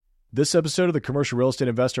This episode of the Commercial Real Estate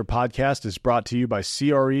Investor Podcast is brought to you by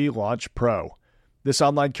CRE Launch Pro. This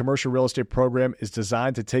online commercial real estate program is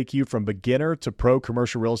designed to take you from beginner to pro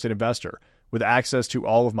commercial real estate investor with access to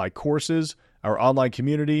all of my courses, our online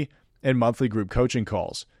community, and monthly group coaching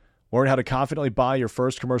calls. Learn how to confidently buy your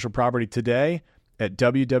first commercial property today at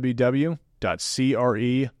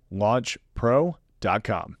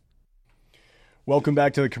www.crelaunchpro.com. Welcome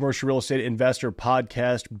back to the Commercial Real Estate Investor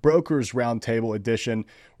Podcast, Brokers Roundtable Edition.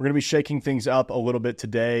 We're going to be shaking things up a little bit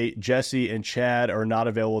today. Jesse and Chad are not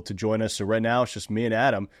available to join us, so right now it's just me and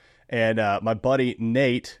Adam. And my buddy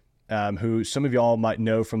Nate, who some of y'all might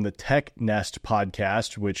know from the Tech Nest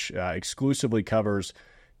podcast, which exclusively covers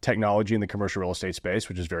technology in the commercial real estate space,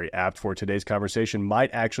 which is very apt for today's conversation, might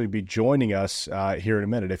actually be joining us here in a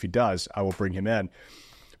minute. If he does, I will bring him in.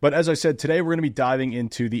 But as I said, today we're going to be diving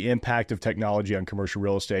into the impact of technology on commercial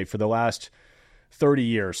real estate. For the last 30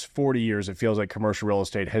 years, 40 years, it feels like commercial real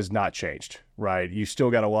estate has not changed, right? You still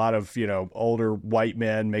got a lot of, older white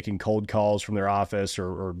men making cold calls from their office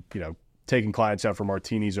or taking clients out for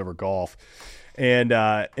martinis over golf. And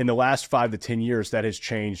in the last 5 to 10 years, that has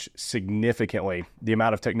changed significantly. The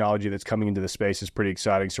amount of technology that's coming into the space is pretty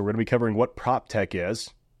exciting. So we're going to be covering what prop tech is,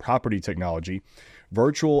 property technology,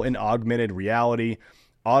 virtual and augmented reality,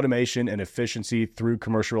 automation and efficiency through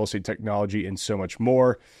commercial real estate technology, and so much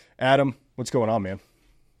more. Adam, what's going on, man?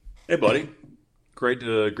 Hey, buddy. Great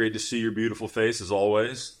to see your beautiful face as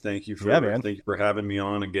always. Thank you for having me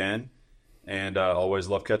on again, and always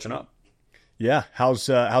love catching up. Yeah, how's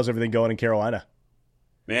everything going in Carolina?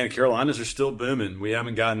 Man, Carolinas are still booming. We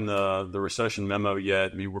haven't gotten the recession memo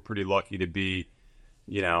yet. I mean, we're pretty lucky to be,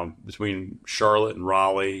 between Charlotte and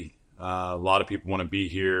Raleigh. A lot of people want to be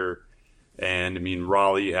here. And I mean,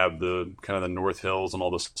 Raleigh, you have the kind of the North Hills and all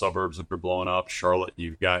the suburbs that are blowing up. Charlotte,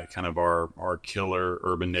 you've got kind of our killer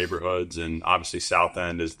urban neighborhoods, and obviously South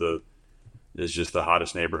End is just the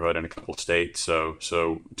hottest neighborhood in a couple of states. So it's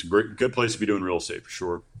a good place to be doing real estate for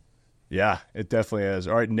sure. Yeah, it definitely is.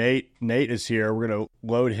 All right, Nate is here. We're gonna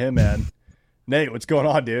load him in. Nate, what's going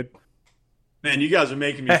on, dude? Man, you guys are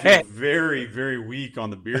making me feel very, very weak on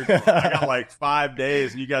the beard. I got like 5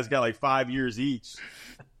 days, and you guys got like 5 years each.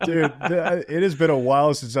 Dude, it has been a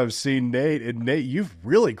while since I've seen Nate, and Nate, you've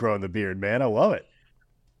really grown the beard, man. I love it.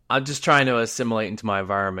 I'm just trying to assimilate into my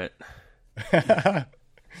environment.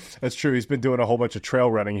 That's true. He's been doing a whole bunch of trail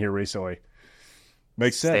running here recently.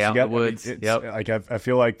 Makes sense. Stay out in the woods. Yep. Like I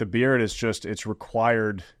feel like the beard is it's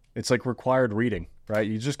required. It's like required reading, right?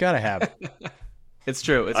 You just got to have it. It's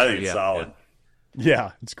true. I think it's solid. Yeah.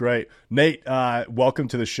 Yeah, it's great. Nate, welcome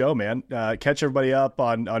to the show, man. Catch everybody up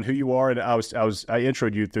on who you are, and I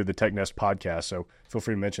introed you through the Tech Nest podcast, so feel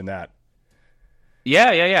free to mention that.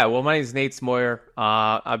 Yeah. Well, my name is Nate Smoyer.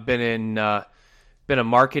 I've been a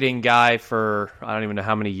marketing guy for I don't even know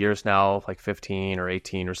how many years now, like 15 or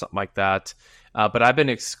 18 or something like that. But I've been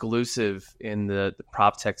exclusive in the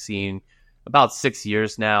prop tech scene about 6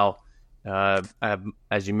 years now. I have,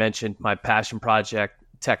 as you mentioned, my passion project,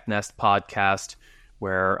 Tech Nest podcast,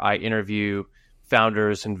 where I interview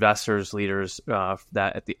founders, investors, leaders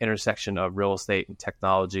that at the intersection of real estate and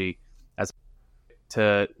technology as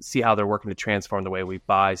to see how they're working to transform the way we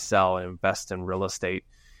buy, sell, and invest in real estate.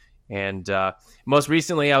 And most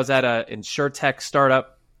recently, I was at an InsurTech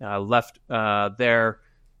startup. I left there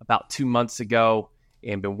about 2 months ago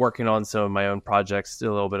and been working on some of my own projects, did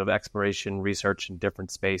a little bit of exploration, research in different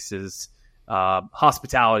spaces.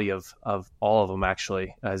 Hospitality of all of them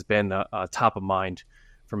actually has been top of mind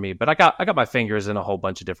for me, but I got my fingers in a whole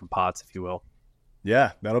bunch of different pots, if you will.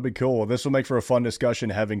 Yeah, that'll be cool. Well, this will make for a fun discussion,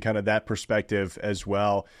 having kind of that perspective as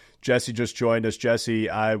well. Jesse just joined us. Jesse,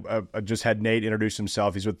 I just had Nate introduce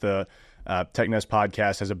himself. He's with the Tech Nest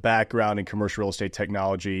podcast, has a background in commercial real estate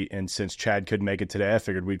technology, and since Chad couldn't make it today, I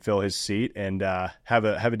figured we'd fill his seat and have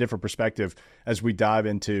a different perspective as we dive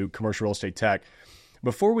into commercial real estate tech.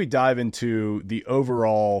 Before we dive into the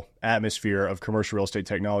overall atmosphere of commercial real estate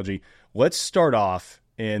technology, let's start off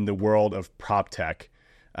in the world of prop tech.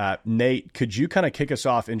 Nate, could you kind of kick us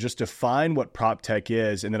off and just define what prop tech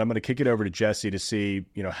is? And then I'm going to kick it over to Jesse to see,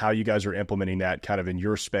 how you guys are implementing that kind of in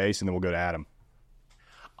your space. And then we'll go to Adam.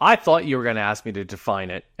 I thought you were going to ask me to define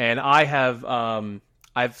it. And I have,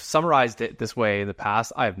 I've summarized it this way in the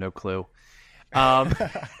past. I have no clue. And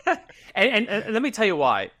let me tell you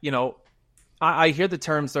why. I hear the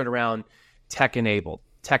terms thrown around tech-enabled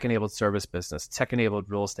service business, tech-enabled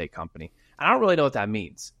real estate company. I don't really know what that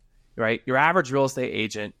means, right? Your average real estate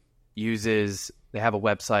agent they have a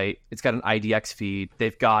website. It's got an IDX feed.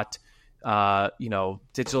 They've got,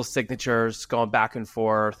 digital signatures going back and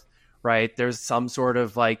forth, right? There's some sort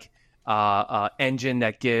of engine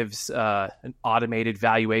that gives an automated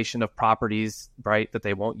valuation of properties, right, that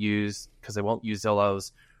they won't use because they won't use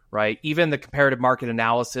Zillow's, right? Even the comparative market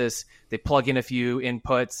analysis, they plug in a few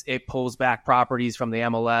inputs, it pulls back properties from the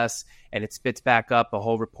MLS, and it spits back up a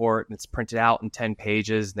whole report, and it's printed out in 10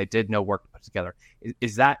 pages, and they did no work to put together.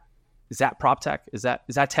 Is that prop tech? Is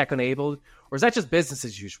that tech enabled, or is that just business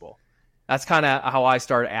as usual? That's kind of how I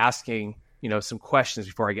start asking, some questions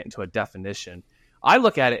before I get into a definition. I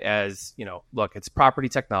look at it as, look, it's property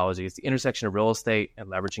technology. It's the intersection of real estate and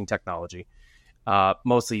leveraging technology,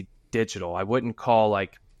 mostly digital. I wouldn't call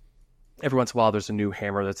every once in a while there's a new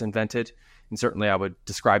hammer that's invented. And certainly I would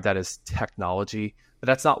describe that as technology, but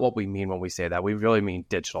that's not what we mean when we say that. We really mean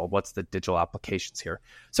digital. What's the digital applications here?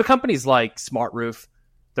 So companies like SmartRoof,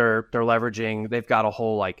 they're leveraging, they've got a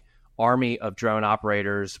whole army of drone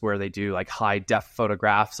operators where they do high def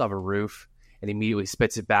photographs of a roof and immediately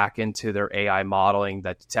spits it back into their AI modeling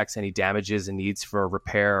that detects any damages and needs for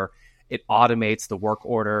repair. It automates the work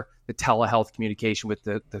order. The telehealth communication with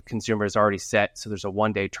the consumer is already set. So there's a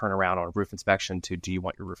one-day turnaround on a roof inspection to, do you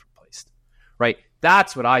want your roof replaced? Right?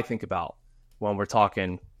 That's what I think about when we're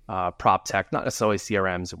talking prop tech, not necessarily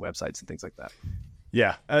CRMs and websites and things like that.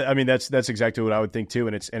 Yeah, I mean that's exactly what I would think too,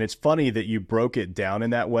 and it's funny that you broke it down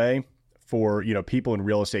in that way for people in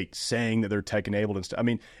real estate saying that they're tech enabled and stuff. I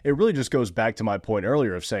mean, it really just goes back to my point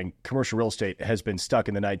earlier of saying commercial real estate has been stuck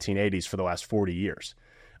in the 1980s for the last 40 years.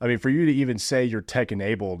 I mean, for you to even say you're tech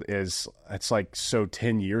enabled it's so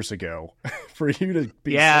 10 years ago for you to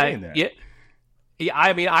be saying that. Yeah.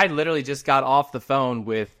 I mean, I literally just got off the phone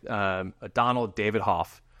with Donald David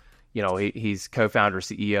Hoff. He's co-founder,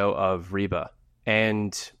 CEO of Reba.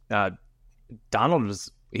 And Donald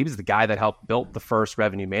was the guy that helped build the first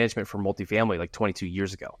revenue management for multifamily 22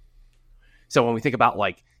 years ago. So when we think about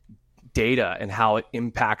data and how it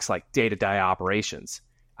impacts day-to-day operations,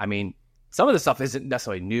 I mean, some of the stuff isn't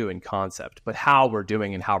necessarily new in concept, but how we're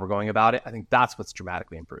doing and how we're going about it, I think that's what's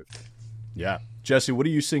dramatically improved. Yeah. Jesse, what are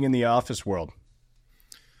you seeing in the office world?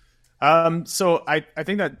 So I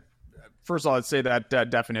think that, first of all, I'd say that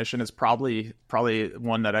definition is probably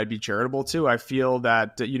one that I'd be charitable to. I feel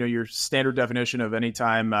that, your standard definition of any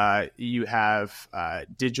time you have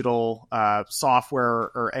digital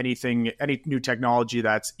software or any new technology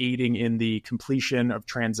that's aiding in the completion of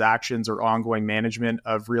transactions or ongoing management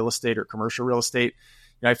of real estate or commercial real estate,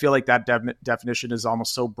 I feel like that definition is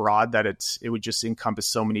almost so broad that it would just encompass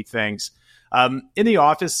so many things. In the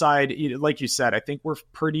office side, like you said, I think we're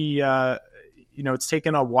pretty... it's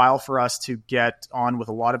taken a while for us to get on with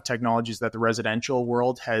a lot of technologies that the residential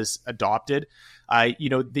world has adopted.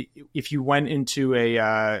 If you went into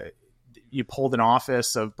you pulled an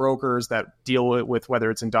office of brokers that deal with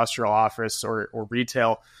whether it's industrial office or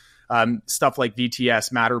retail, stuff like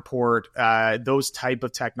VTS, Matterport, those type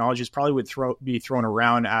of technologies probably would be thrown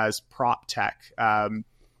around as prop tech.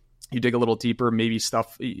 You dig a little deeper, maybe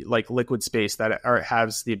stuff like Liquid Space that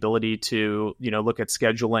has the ability to, look at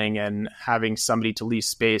scheduling and having somebody to lease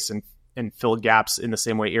space and fill gaps in the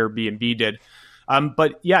same way Airbnb did.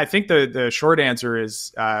 But yeah, I think the short answer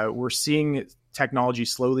is we're seeing technology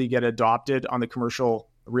slowly get adopted on the commercial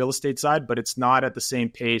real estate side, but it's not at the same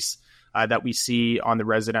pace that we see on the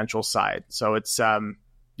residential side. So it's,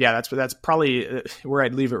 that's probably where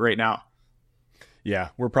I'd leave it right now. Yeah,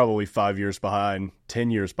 we're probably 5 years behind,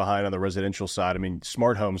 10 years behind on the residential side. I mean,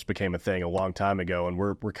 smart homes became a thing a long time ago, and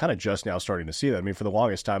we're kind of just now starting to see that. I mean, for the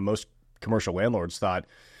longest time, most commercial landlords thought,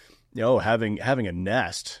 having a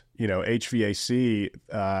Nest, HVAC,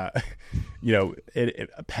 a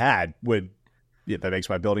pad that makes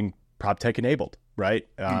my building prop tech enabled, right?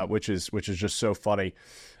 Which is just so funny.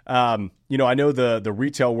 I know the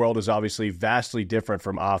retail world is obviously vastly different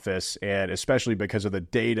from office, and especially because of the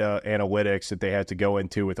data analytics that they had to go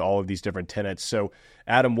into with all of these different tenants. So,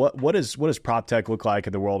 Adam, what does prop tech look like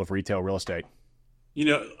in the world of retail real estate?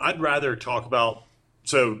 I'd rather talk about.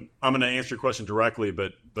 So I'm going to answer your question directly,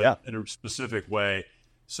 but yeah, in a specific way.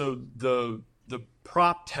 So the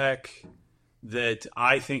prop tech that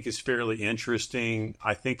I think is fairly interesting,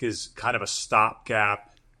 I think is kind of a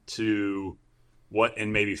stopgap to what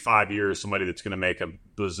in maybe 5 years somebody that's going to make $1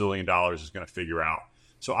 bazillion is going to figure out.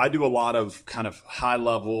 So I do a lot of kind of high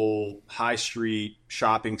level, high street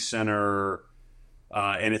shopping center,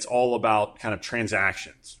 and it's all about kind of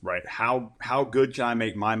transactions, right? How good can I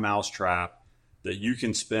make my mousetrap that you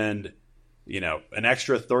can spend, an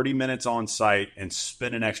extra 30 minutes on site and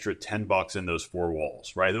spend an extra $10 in those four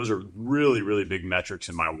walls, right? Those are really, really big metrics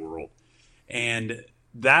in my world. And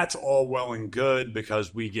that's all well and good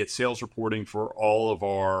because we get sales reporting for all of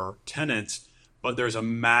our tenants, but there's a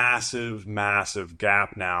massive, massive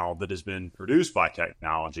gap now that has been produced by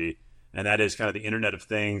technology and that is kind of the Internet of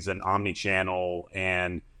Things and omni-channel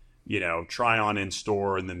and, try on in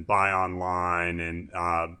store and then buy online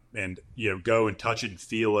and go and touch it and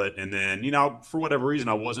feel it. And then, for whatever reason,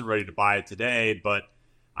 I wasn't ready to buy it today, but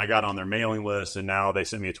I got on their mailing list and now they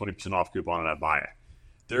sent me a 20% off coupon and I buy it.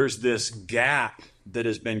 There's this gap that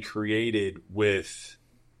has been created with,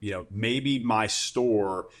 maybe my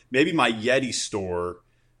store, maybe my Yeti store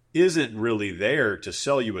isn't really there to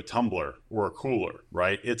sell you a tumbler or a cooler,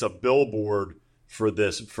 right? It's a billboard for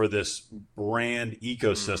this brand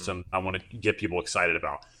ecosystem I want to get people excited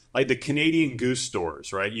about. Like the Canadian Goose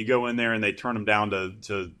stores, right? You go in there and they turn them down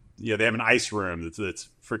to they have an ice room that's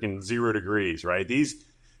freaking 0 degrees, right? These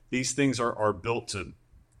things are built to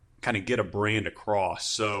kind of get a brand across.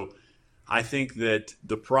 So I think that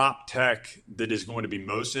the prop tech that is going to be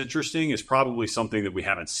most interesting is probably something that we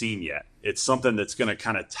haven't seen yet. It's something that's going to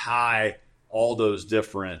kind of tie all those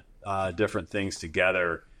different things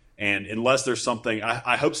together. And unless there's something,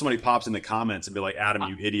 I hope somebody pops in the comments and be like, Adam,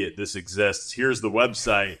 you idiot, this exists. Here's the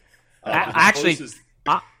website. Actually,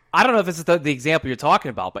 I don't know if this is the example you're talking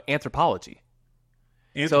about, but Anthropologie.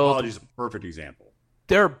 Anthropologie is a perfect example.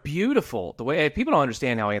 They're beautiful. The way people don't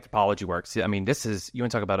understand how Anthropologie works. I mean, you want to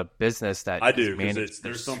talk about a business that I do, because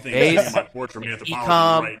there's something in my porch from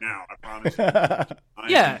Anthropologie right now. I promise you.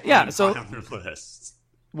 Yeah. So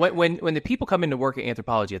when the people come in to work at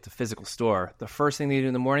Anthropologie at the physical store, the first thing they do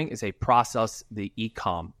in the morning is they process the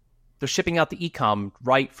e-com. They're shipping out the e-com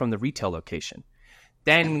right from the retail location.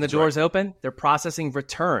 Then when the doors open, they're processing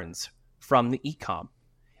returns from the e-com.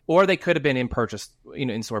 Or they could have been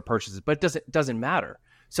in-store purchases, but it doesn't matter.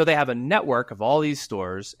 So they have a network of all these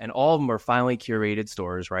stores, and all of them are finely curated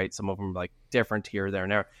stores, right? Some of them are like different here, there,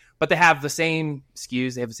 and there. But they have the same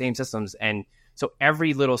SKUs, they have the same systems, and so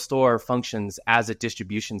every little store functions as a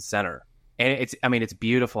distribution center. And it's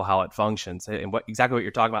beautiful how it functions and exactly what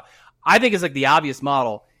you're talking about. I think it's like the obvious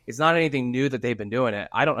model. It's not anything new that they've been doing it.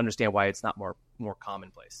 I don't understand why it's not more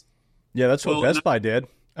commonplace. Yeah, that's what Best Buy did.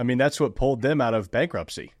 I mean, that's what pulled them out of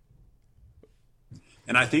bankruptcy.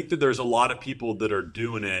 And I think that there's a lot of people that are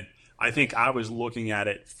doing it. I think I was looking at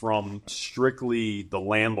it from strictly the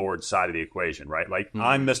landlord side of the equation, right? Like,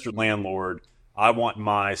 I'm Mr. Landlord. I want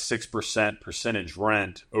my 6% percentage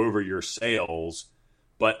rent over your sales,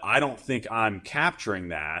 but I don't think I'm capturing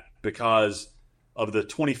that because of the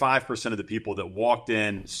 25% of the people that walked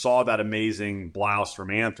in, saw that amazing blouse from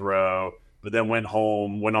Anthro, but then went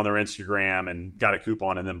home, went on their Instagram and got a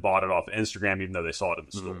coupon and then bought it off Instagram, even though they saw it in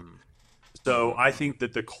the store. So I think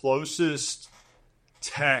that the closest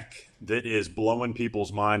tech that is blowing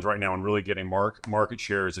people's minds right now and really getting market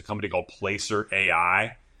share is a company called Placer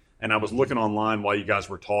AI. And I was looking online while you guys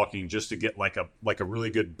were talking just to get like a really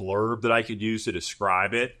good blurb that I could use to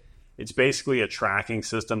describe it. It's basically a tracking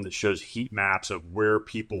system that shows heat maps of where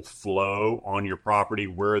people flow on your property,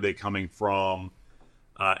 where are they coming from.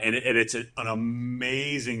 And it's an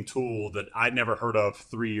amazing tool that I'd never heard of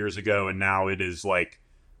 3 years ago, and now it is like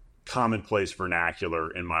commonplace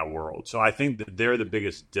vernacular in my world. So I think that they're the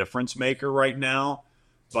biggest difference maker right now.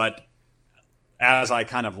 But as I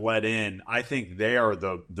kind of let in, I think they are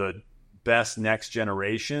the best next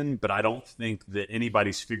generation, but I don't think that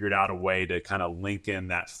anybody's figured out a way to kind of link in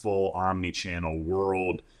that full omni-channel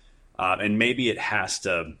world. And maybe it's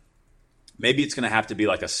going to have to be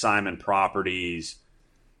like a Simon Properties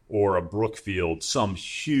or a Brookfield, some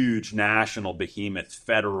huge national behemoth,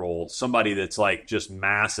 federal, somebody that's like just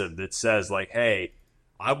massive that says like, hey,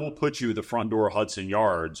 I will put you at the front door of Hudson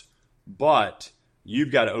Yards, but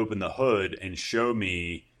you've got to open the hood and show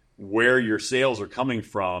me where your sales are coming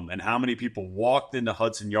from and how many people walked into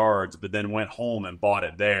Hudson Yards but then went home and bought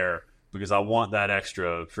it there, because I want that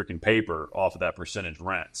extra freaking paper off of that percentage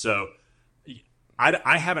rent. So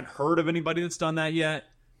I haven't heard of anybody that's done that yet,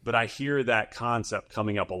 but I hear that concept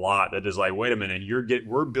coming up a lot that is like, wait a minute,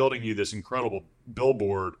 we're building you this incredible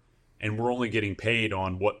billboard and we're only getting paid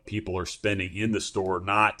on what people are spending in the store,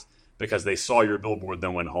 not because they saw your billboard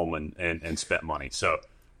then went home and spent money. So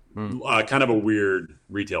kind of a weird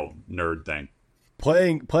retail nerd thing.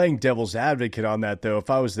 Playing devil's advocate on that, though, if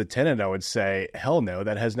I was the tenant, I would say, hell no,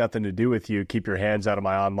 that has nothing to do with you. Keep your hands out of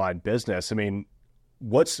my online business. I mean,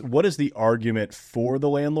 what is the argument for the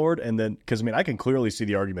landlord? And then, because I mean, I can clearly see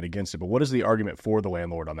the argument against it, but what is the argument for the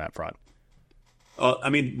landlord on that front? I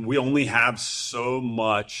mean, we only have so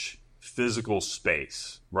much physical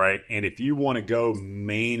space, right? And if you want to go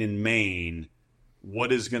main and main,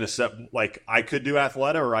 what is going to set, like, I could do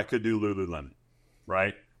Athleta or I could do Lululemon,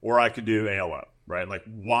 right? Or I could do ALO, right? Like,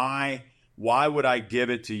 why would I give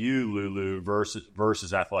it to you, Lulu, versus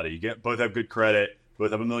Athleta? Both have good credit, both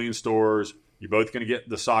have 1 million stores. You're both going to get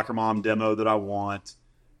the soccer mom demo that I want.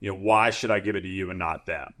 why should I give it to you and not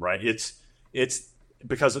them, right? It's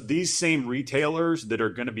because of these same retailers that are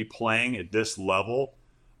going to be playing at this level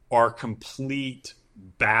are complete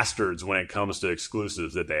bastards when it comes to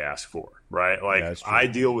exclusives that they ask for, right? Like, I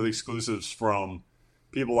deal with exclusives from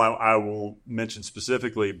people I will mention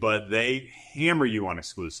specifically, but they hammer you on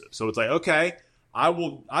exclusives. So it's like, okay, I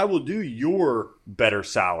will do your better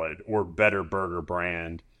salad or better burger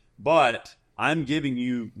brand, but I'm giving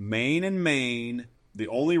you Main and Main, the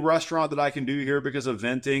only restaurant that I can do here because of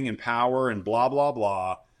venting and power and blah, blah,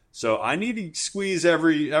 blah. So I need to squeeze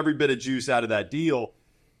every bit of juice out of that deal.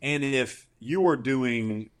 And if you are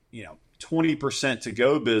doing, 20% to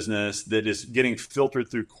go business that is getting filtered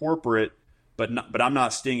through corporate, but I'm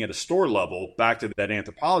not staying at a store level, back to that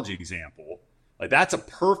Anthropologie example, like that's a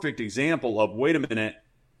perfect example of, wait a minute,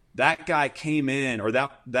 that guy came in, or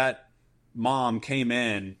that mom came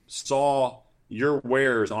in, saw your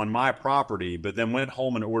wares on my property, but then went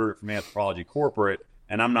home and ordered it from Anthropologie corporate,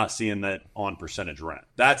 and I'm not seeing that on percentage rent.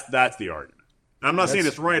 That's the argument. I'm not saying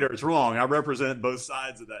it's right or it's wrong. I represent both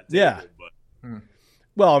sides of that table. Yeah. But.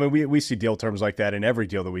 Well, I mean, we see deal terms like that in every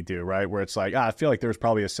deal that we do, right? Where it's like, I feel like there's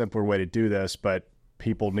probably a simpler way to do this, but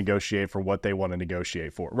people negotiate for what they want to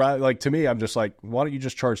negotiate for, right? Like, to me, I'm just like, why don't you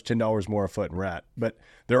just charge $10 more a foot in rent? But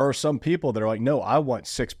there are some people that are like, no, I want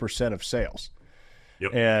 6% of sales.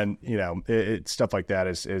 Yep. And, stuff like that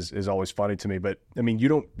is always funny to me. But, I mean, you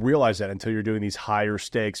don't realize that until you're doing these higher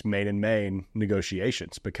stakes Main and Main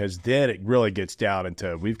negotiations, because then it really gets down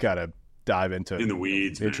into, we've got to dive into in the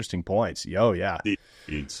weeds, interesting points. Oh, yeah. The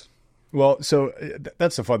weeds. Well, so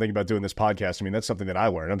that's the fun thing about doing this podcast. I mean, that's something that I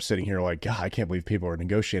learned. I'm sitting here like, God, I can't believe people are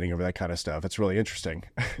negotiating over that kind of stuff. It's really interesting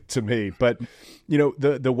to me. But,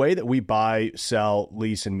 the way that we buy, sell,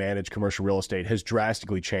 lease, and manage commercial real estate has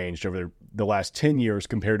drastically changed over the last 10 years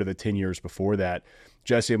compared to the 10 years before that.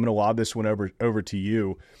 Jesse, I'm going to lob this one over to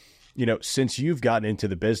you. Since you've gotten into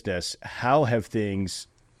the business, how have things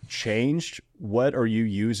changed? What are you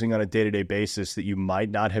using on a day-to-day basis that you might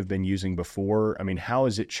not have been using before? I mean, how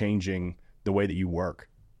is it changing the way that you work?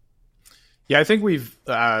 Yeah, I think we've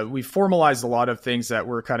formalized a lot of things that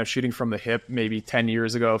we're kind of shooting from the hip maybe 10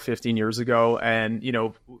 years ago, 15 years ago. And,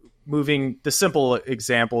 moving, the simple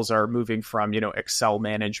examples are moving from, Excel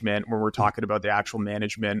management, where we're talking about the actual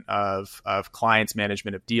management of clients,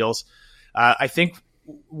 management of deals. I think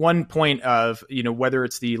one point of, whether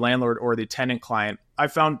it's the landlord or the tenant client, I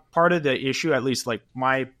found part of the issue, at least like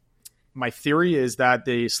my theory, is that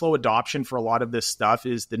the slow adoption for a lot of this stuff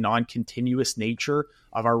is the non-continuous nature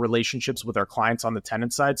of our relationships with our clients on the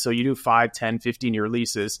tenant side. So you do 5, 10, 15-year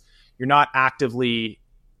leases. You're not actively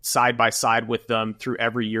side by side with them through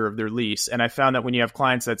every year of their lease. And I found that when you have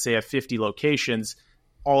clients that say have 50 locations,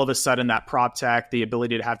 all of a sudden that prop tech, the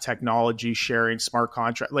ability to have technology sharing, smart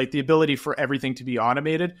contract, like the ability for everything to be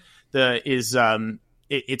automated,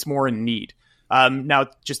 it's more in need. Now,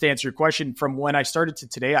 just to answer your question, from when I started to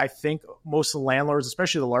today, I think most of the landlords,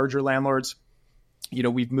 especially the larger landlords,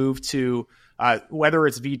 we've moved to whether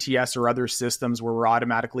it's VTS or other systems where we're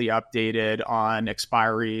automatically updated on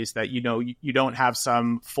expiries, that, you don't have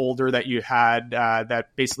some folder that you had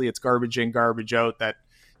that basically it's garbage in, garbage out, that,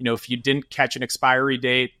 if you didn't catch an expiry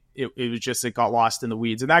date, it was just, it got lost in the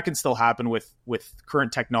weeds. And that can still happen with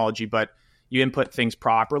current technology, but you input things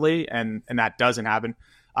properly and that doesn't happen.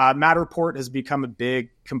 Matterport has become a big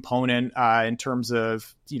component in terms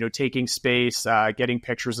of, taking space, getting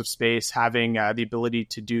pictures of space, having the ability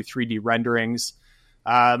to do 3D renderings.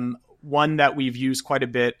 One that we've used quite a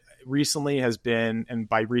bit recently has been, and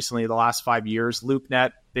by recently, the last 5 years,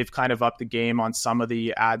 LoopNet. They've kind of upped the game on some of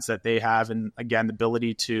the ads that they have. And again, the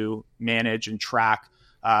ability to manage and track.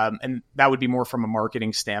 And that would be more from a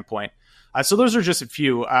marketing standpoint. So those are just a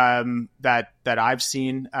few that I've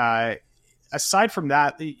seen. Aside from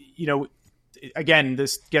that, again,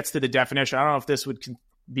 this gets to the definition. I don't know if this would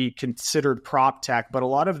be considered prop tech, but a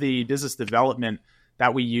lot of the business development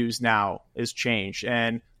that we use now is changed.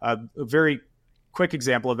 And a very quick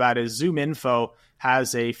example of that is ZoomInfo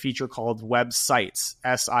has a feature called Websights,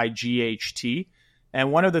 SIGHT.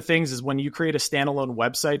 And one of the things is when you create a standalone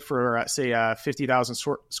website for, say, a 50,000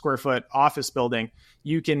 square foot office building,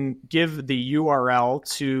 you can give the URL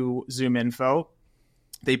to ZoomInfo.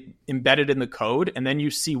 They embed it in the code, and then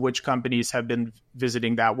you see which companies have been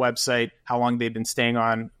visiting that website, how long they've been staying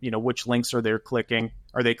on, which links are they clicking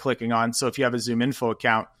on. So if you have a ZoomInfo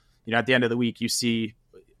account, at the end of the week, you see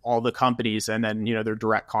all the companies and then, their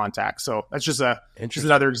direct contacts. So that's just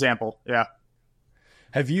another example. Yeah.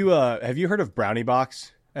 Have you heard of Brownie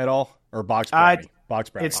Box at all, or Box Brownie? Box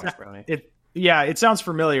Brownie. It sounds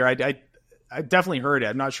familiar. I definitely heard it.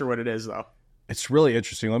 I'm not sure what it is though. It's really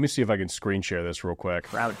interesting. Let me see if I can screen share this real quick.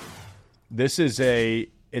 Proud. This is a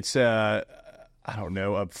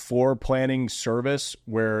floor planning service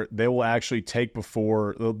where they will actually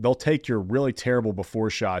they'll take your really terrible before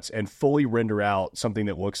shots and fully render out something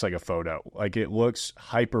that looks like a photo. Like it looks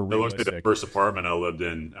hyper realistic. It looks like the first apartment I lived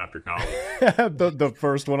in after college. the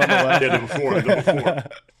first one on the left. Yeah, the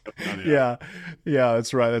before. Yeah,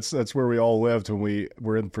 that's right. That's where we all lived when we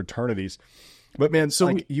were in fraternities. But man, so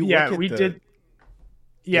like, did.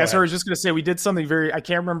 Yeah, so I was just going to say we did something I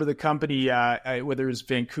can't remember the company, whether it was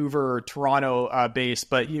Vancouver or Toronto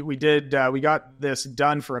based, but we got this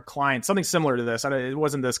done for a client, something similar to this. It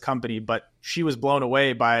wasn't this company, but she was blown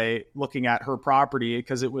away by looking at her property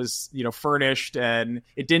because it was, furnished, and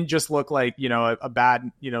it didn't just look like, a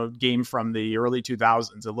bad, game from the early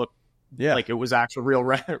 2000s. It looked like it was actual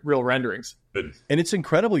real renderings. And it's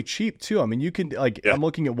incredibly cheap too. I mean, you can I'm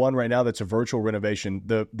looking at one right now that's a virtual renovation.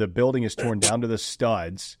 The building is torn down to the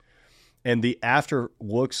studs, and the after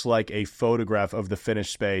looks like a photograph of the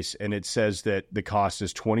finished space, and it says that the cost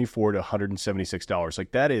is $24 to $176.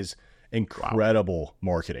 Like that is incredible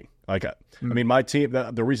marketing. Like I mean, my team,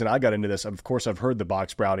 the reason I got into this, of course, I've heard the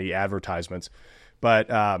Box Brownie advertisements, but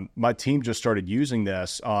my team just started using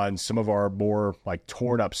this on some of our more like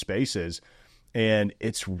torn up spaces. And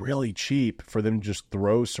it's really cheap for them to just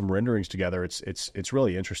throw some renderings together. It's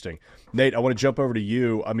really interesting. Nate, I want to jump over to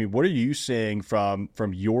you. I mean, what are you seeing from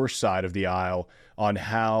your side of the aisle on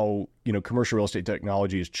how commercial real estate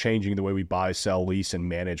technology is changing the way we buy, sell, lease, and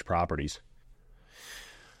manage properties?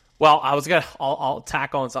 Well, I'll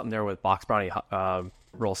tack on something there with Box Brownie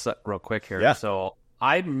real quick here. Yeah. So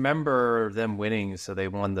I remember them winning. So they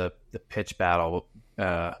won the pitch battle.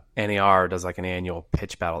 NAR does like an annual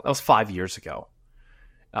pitch battle. That was 5 years ago.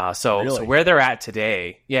 So where they're at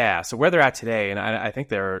today, and I think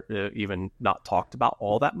they're even not talked about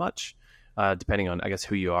all that much, depending on, I guess,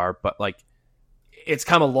 who you are. But like, it's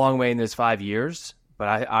come a long way in those 5 years.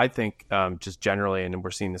 But I think just generally, and we're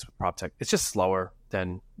seeing this with PropTech, it's just slower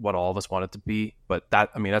than what all of us want it to be. But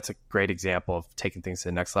that's a great example of taking things to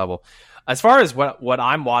the next level. As far as what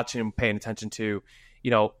I'm watching and paying attention to,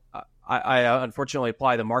 I unfortunately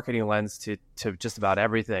apply the marketing lens to just about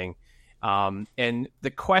everything. And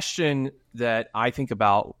the question that I think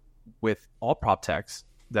about with all PropTechs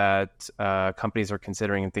that companies are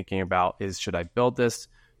considering and thinking about is, should I build this?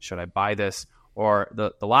 Should I buy this? Or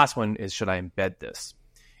the last one is, should I embed this?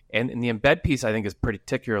 And the embed piece, I think, is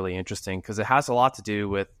particularly interesting because it has a lot to do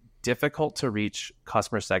with difficult to reach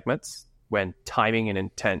customer segments when timing and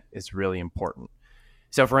intent is really important.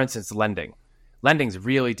 So for instance, lending is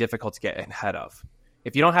really difficult to get ahead of.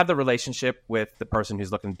 If you don't have the relationship with the person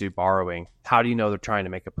who's looking to do borrowing, how do you know they're trying to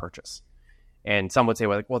make a purchase? And some would say,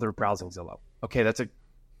 well, they're browsing Zillow. Okay, that's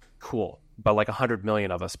cool. But like 100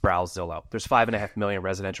 million of us browse Zillow. There's 5.5 million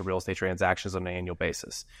residential real estate transactions on an annual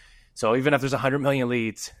basis. So even if there's 100 million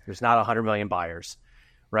leads, there's not 100 million buyers,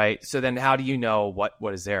 right? So then how do you know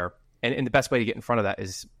what is there? And the best way to get in front of that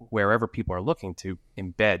is wherever people are looking to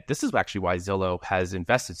embed. This is actually why Zillow has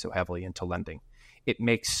invested so heavily into lending. It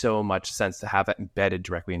makes so much sense to have that embedded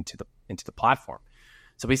directly into the platform.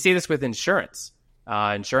 So we see this with insurance.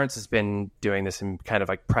 Insurance has been doing this and kind of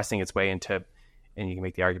like pressing its way into, and you can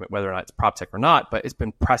make the argument whether or not it's PropTech or not, but it's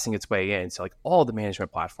been pressing its way in. So like all the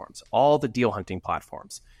management platforms, all the deal hunting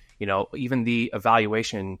platforms, even the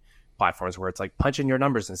evaluation platforms where it's like punch in your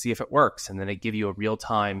numbers and see if it works. And then they give you a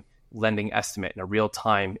real-time lending estimate and a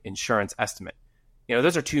real-time insurance estimate.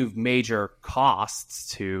 Those are two major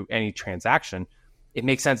costs to any transaction. It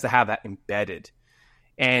makes sense to have that embedded.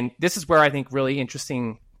 And this is where I think really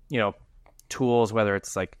interesting, tools, whether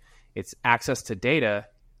it's access to data,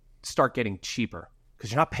 start getting cheaper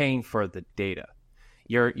because you're not paying for the data.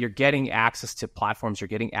 You're getting access to platforms, you're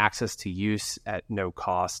getting access to use at no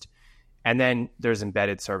cost. And then there's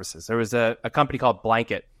embedded services. There was a company called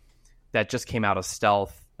Blanket that just came out of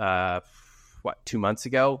stealth, 2 months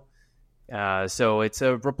ago. So it's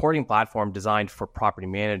a reporting platform designed for property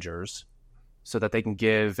managers so that they can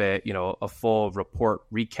give a full report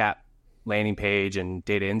recap landing page and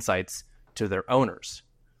data insights to their owners.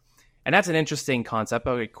 And that's an interesting concept.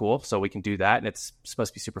 Okay, cool. So we can do that. And it's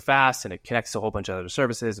supposed to be super fast and it connects to a whole bunch of other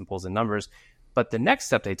services and pulls in numbers. But the next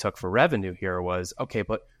step they took for revenue here was, okay,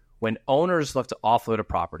 but when owners look to offload a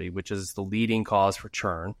property, which is the leading cause for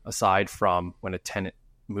churn, aside from when a tenant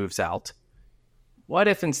moves out, what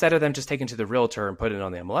if instead of them just taking it to the realtor and put it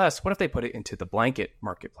on the MLS, what if they put it into the Blanket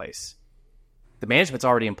marketplace? The management's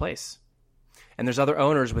already in place. And there's other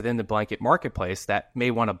owners within the Blanket marketplace that may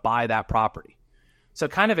want to buy that property. So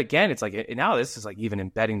kind of, again, it's like now this is like even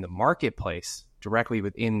embedding the marketplace directly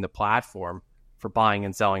within the platform for buying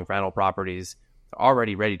and selling rental properties are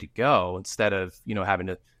already ready to go, instead of, having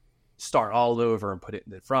to start all over and put it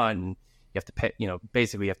in the front, and you have to pay,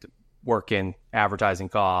 basically you have to work in advertising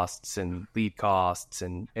costs and lead costs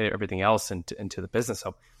and everything else into the business.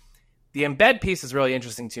 So the embed piece is really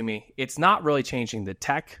interesting to me. It's not really changing the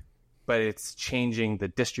tech, but it's changing the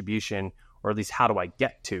distribution, or at least how do I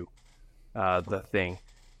get to the thing.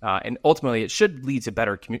 And ultimately, it should lead to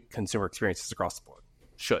better consumer experiences across the board.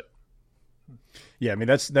 Should. Yeah, I mean,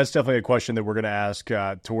 that's definitely a question that we're going to ask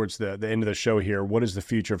towards the end of the show here. What is the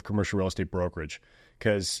future of commercial real estate brokerage?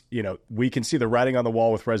 Because, we can see the writing on the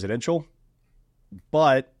wall with residential,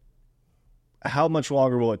 but how much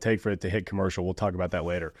longer will it take for it to hit commercial? We'll talk about that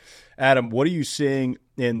later. Adam, what are you seeing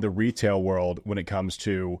in the retail world when it comes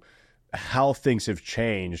to how things have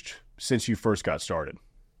changed since you first got started?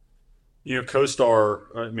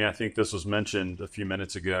 CoStar, I think this was mentioned a few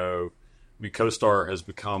minutes ago. CoStar has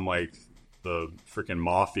become like the freaking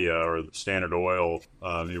mafia or the Standard Oil,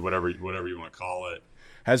 whatever you want to call it.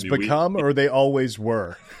 Or they always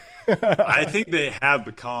were? I think they have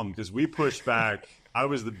become, because we pushed back. I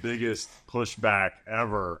was the biggest pushback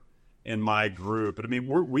ever in my group. But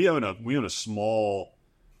we own a small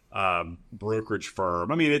brokerage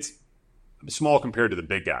firm. It's small compared to the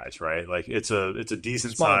big guys, right? Like it's a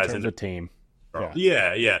decent size in the team.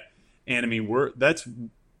 Yeah. And that's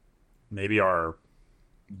maybe our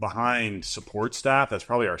behind support staff. That's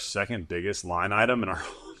probably our second biggest line item in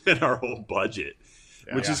our whole budget,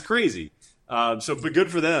 which is crazy. But good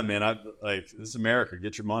for them, man. This is America.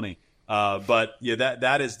 Get your money. But yeah,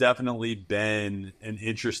 that has definitely been an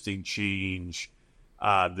interesting change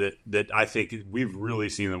that I think we've really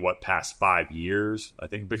seen in past 5 years. I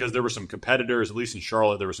think because there were some competitors, at least in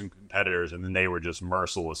Charlotte, there were some competitors, and then they were just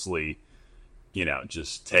mercilessly,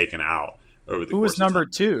 just taken out over the. Who was number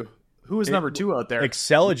two? Who was number two out there?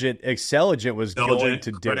 Xceligent was going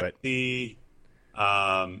to do it.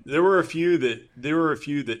 There were a few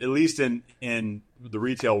that at least in the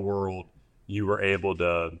retail world you were able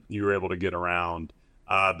to get around.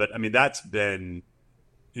 But that's been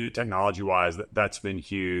technology wise, that's been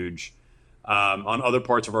huge. On other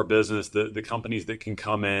parts of our business, the companies that can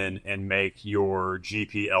come in and make your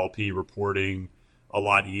GP/LP reporting a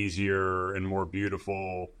lot easier and more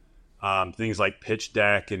beautiful. Things like Pitch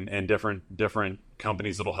Deck and different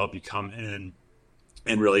companies that'll help you come in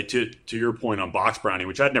and really, to your point on Box Brownie,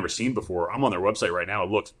 which I'd never seen before. I'm on their website right now. It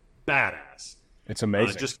looks badass. It's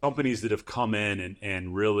amazing. Just companies that have come in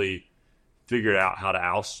and really figured out how to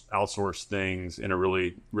outsource things in a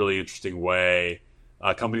really, really interesting way.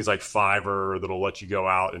 Companies like Fiverr that'll let you go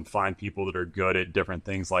out and find people that are good at different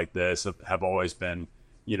things like this have always been,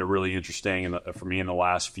 really interesting for me in the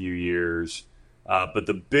last few years. But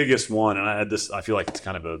the biggest one, and I feel like it's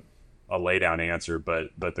kind of a lay down answer, but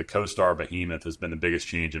the CoStar behemoth has been the biggest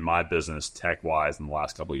change in my business tech wise in the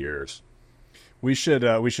last couple of years. We should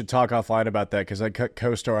talk offline about that, because I cut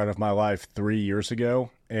CoStar out of my life 3 years ago,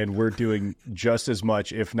 and we're doing just as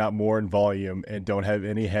much, if not more, in volume, and don't have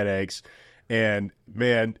any headaches. And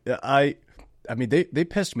man, they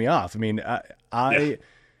pissed me off.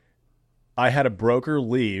 I had a broker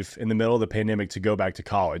leave in the middle of the pandemic to go back to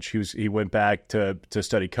college. He went back to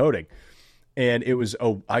study coding. And it was,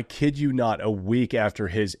 I kid you not, a week after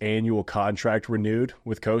his annual contract renewed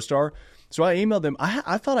with CoStar. So I emailed them.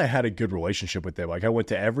 I thought I had a good relationship with them. Like, I went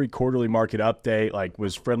to every quarterly market update, like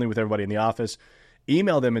was friendly with everybody in the office,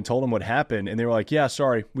 emailed them and told them what happened. And they were like, yeah,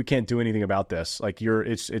 sorry, we can't do anything about this. Like,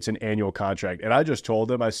 it's an annual contract. And I just told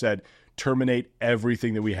them, I said, terminate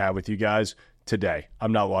everything that we have with you guys today.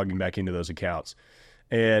 I'm not logging back into those accounts.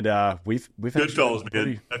 And we've good fellas,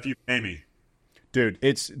 man. If you pay me. Dude,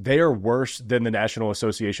 they are worse than the National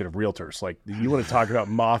Association of Realtors. Like, you want to talk about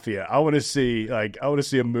mafia? I want to see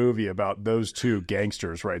a movie about those two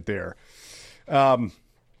gangsters right there.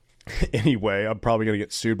 Anyway, I'm probably going to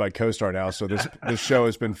get sued by CoStar now. So this show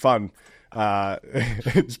has been fun.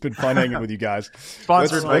 It's been fun hanging with you guys.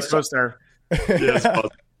 Sponsored by CoStar. Yeah,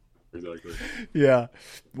 exactly. Yeah,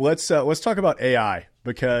 let's talk about AI,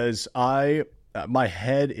 because my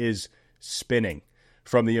head is spinning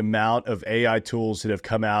from the amount of AI tools that have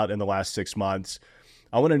come out in the last 6 months.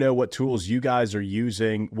 I want to know what tools you guys are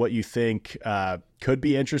using, what you think could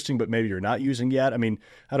be interesting, but maybe you're not using yet. I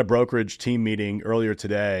had a brokerage team meeting earlier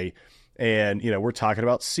today, and we're talking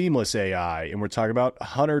about Seamless AI, and we're talking about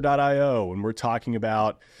Hunter.io, and we're talking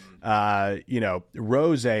about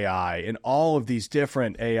Rose AI, and all of these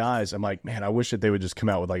different AIs. I'm like, man, I wish that they would just come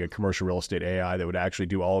out with like a commercial real estate AI that would actually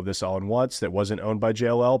do all of this all at once, that wasn't owned by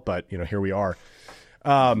JLL, but here we are.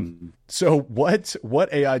 So what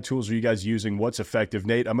AI tools are you guys using? What's effective?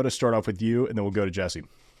 Nate, I'm going to start off with you, and then we'll go to Jesse.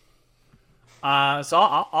 So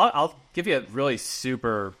I'll give you a really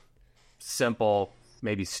super simple,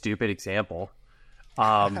 maybe stupid example.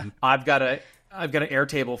 I've got an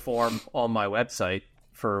Airtable form on my website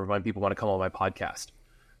for when people want to come on my podcast.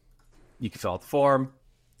 You can fill out the form.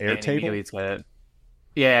 Airtable?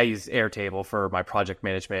 I use Airtable for my project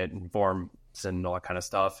management and forms and all that kind of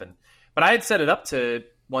stuff. But I had set it up to,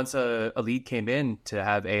 once a lead came in, to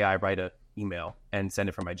have AI write an email and send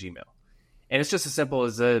it from my Gmail. And it's just as simple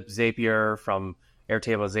as a Zapier, from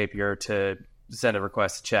Airtable Zapier, to send a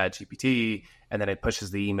request to ChatGPT, and then it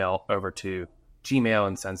pushes the email over to Gmail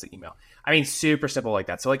and sends the email. I mean, super simple like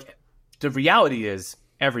that. So like, the reality is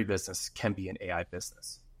every business can be an AI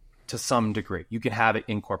business to some degree. You can have it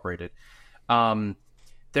incorporated.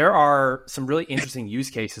 There are some really interesting use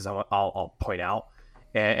cases I'll point out.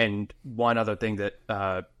 And one other thing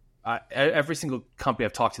that every single company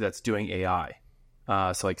I've talked to that's doing AI,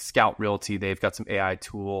 so like Scout Realty, they've got some AI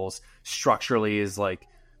tools. Structurally is like,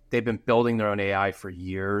 they've been building their own AI for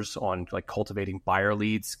years on like cultivating buyer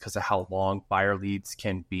leads because of how long buyer leads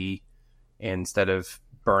can be. Instead of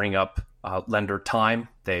burning up lender time,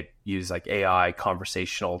 they use like AI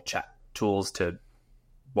conversational chat tools to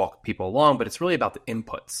walk people along. But it's really about the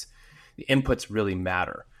inputs. The inputs really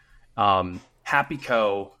matter.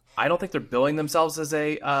 HappyCo, I don't think they're billing themselves as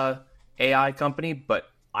a AI company, but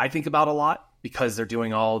I think about a lot because they're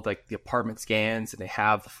doing all like the apartment scans and they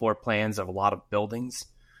have the floor plans of a lot of buildings.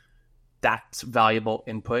 That's valuable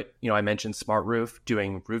input. You know, I mentioned Smart Roof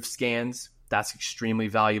doing roof scans. That's extremely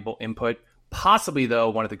valuable input. Possibly,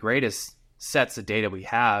 though, one of the greatest sets of data we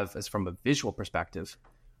have is from a visual perspective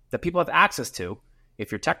that people have access to,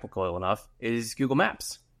 if you're technical enough, is Google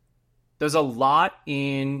Maps. There's a lot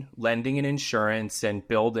in lending and insurance and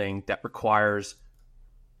building that requires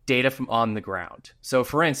data from on the ground. So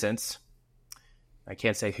for instance, I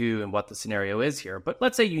can't say who and what the scenario is here, but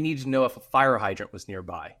let's say you need to know if a fire hydrant was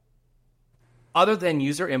nearby. Other than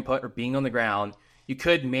user input or being on the ground, you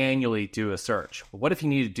could manually do a search. But what if you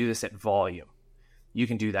need to do this at volume? You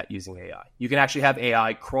can do that using AI. You can actually have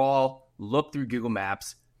AI crawl, look through Google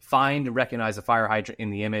Maps, find and recognize a fire hydrant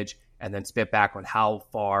in the image, and then spit back on how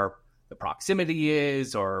far the proximity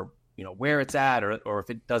is, or where it's at, or if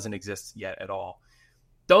it doesn't exist yet at all.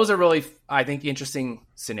 Those are really, I think, interesting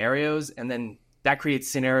scenarios, and then that creates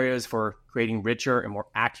scenarios for creating richer and more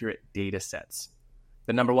accurate data sets.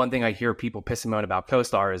 The number one thing I hear people pissing on about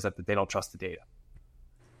CoStar is that they don't trust the data.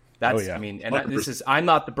 That's, I mean, and I'm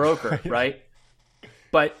not the broker, right?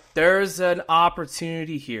 But there's an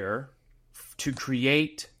opportunity here to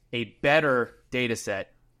create a better data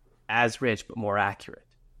set, as rich but more accurate.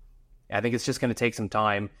 I think it's just going to take some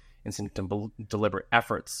time and some deliberate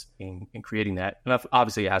efforts in creating that. And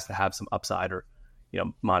obviously it has to have some upside or,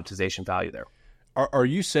 monetization value there. Are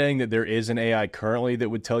you saying that there is an AI currently that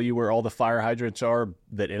would tell you where all the fire hydrants are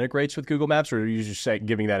that integrates with Google Maps, or are you just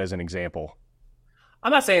giving that as an example?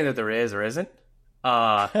 I'm not saying that there is or isn't.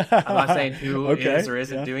 I'm not saying who is or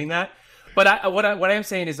isn't doing that. But what I am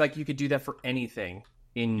saying is, like, you could do that for anything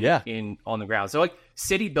in on the ground. So like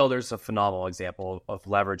City Builder is a phenomenal example of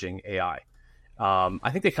leveraging AI.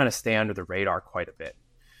 I think they kind of stay under the radar quite a bit.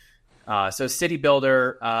 So City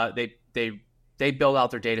Builder, they build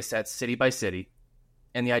out their data sets city by city.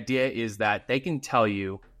 And the idea is that they can tell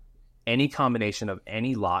you any combination of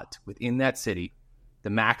any lot within that city, the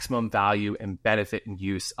maximum value and benefit and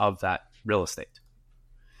use of that real estate.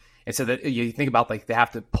 And so that you think about, like, they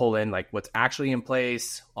have to pull in like what's actually in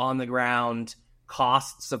place on the ground,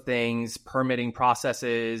 costs of things, permitting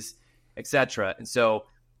processes, etc. And so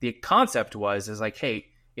the concept is like, hey,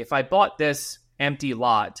 if I bought this empty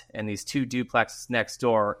lot and these two duplexes next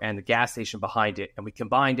door and the gas station behind it, and we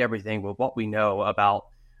combined everything with what we know about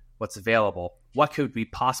what's available, what could we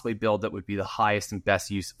possibly build that would be the highest and best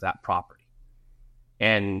use of that property?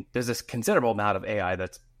 And there's this considerable amount of AI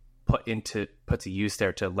that's put to use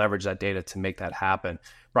there to leverage that data to make that happen.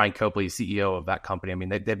 Brian Copley, CEO of that company, I mean,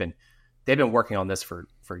 they've been working on this for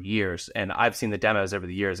years, and I've seen the demos over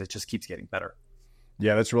the years. It just keeps getting better.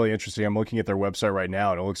 Yeah, that's really interesting. I'm looking at their website right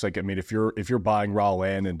now, and it looks like, I mean, if you're buying raw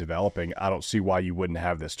land and developing, I don't see why you wouldn't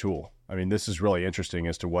have this tool. I mean, this is really interesting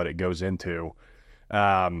as to what it goes into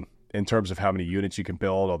in terms of how many units you can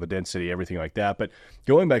build, all the density, everything like that. But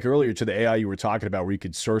going back earlier to the AI you were talking about, where you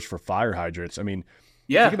could search for fire hydrants, I mean,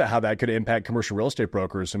 think about how that could impact commercial real estate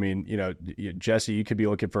brokers. I mean, Jesse, you could be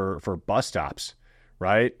looking for bus stops,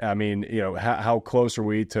 right? I mean, how close are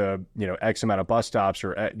we to, X amount of bus stops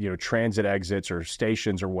or, transit exits or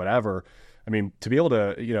stations or whatever. I mean, to be able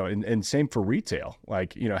to, and same for retail,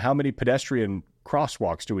 like, how many pedestrian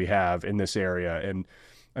crosswalks do we have in this area? And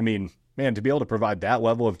I mean, man, to be able to provide that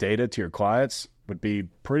level of data to your clients, would be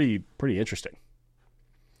pretty interesting.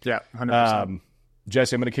 Yeah, 100%.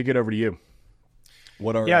 Jesse, I'm going to kick it over to you.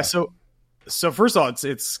 What are So first of all,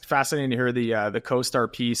 it's fascinating to hear the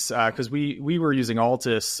CoStar piece because we were using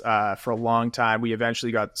Altus for a long time. We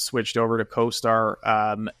eventually got switched over to CoStar,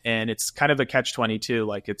 and it's kind of a catch-22.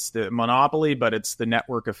 Like, it's the monopoly, but it's the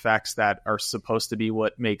network effects that are supposed to be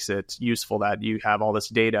what makes it useful. That you have all this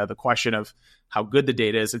data. The question of how good the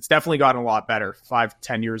data is, it's definitely gotten a lot better.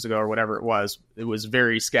 5-10 years ago or whatever it was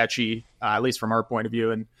very sketchy, at least from our point of view,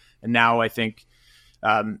 and now I think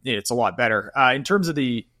it's a lot better in terms of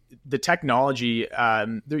the technology.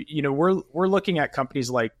 We're looking at companies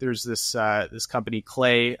like there's this company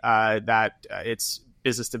Clay that it's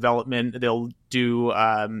business development. They'll do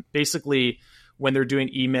basically when they're doing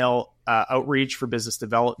email outreach for business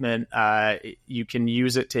development, you can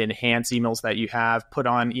use it to enhance emails that you have, put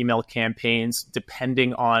on email campaigns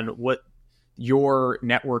depending on what your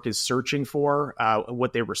network is searching for,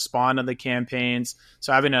 what they respond on the campaigns.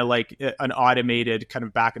 So having an automated kind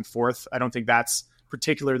of back and forth, I don't think that's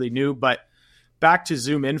particularly new. But back to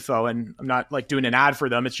Zoom Info, and I'm not like doing an ad for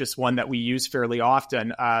them, it's just one that we use fairly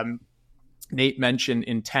often. Nate mentioned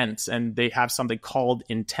intents, and they have something called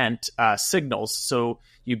intent signals. So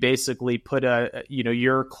you basically put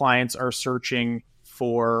your clients are searching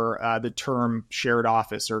for the term shared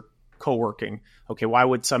office or co-working. Okay, why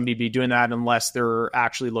would somebody be doing that unless they're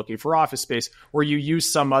actually looking for office space? Or you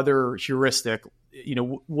use some other heuristic,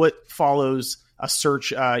 what follows a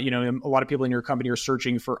search, a lot of people in your company are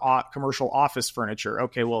searching for commercial office furniture.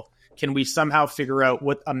 Okay, well, can we somehow figure out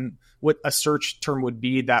what a search term would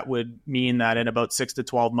be that would mean that in about 6 to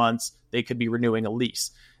 12 months, they could be renewing a lease?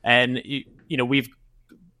 And, we've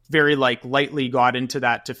very lightly got into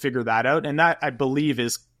that to figure that out. And that, I believe,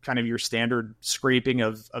 is kind of your standard scraping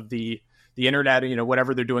of the internet,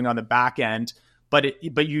 whatever they're doing on the back end. But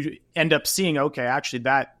you end up seeing, okay, actually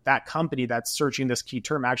that company that's searching this key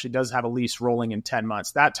term actually does have a lease rolling in 10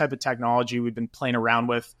 months. That type of technology we've been playing around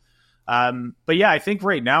with. But yeah, I think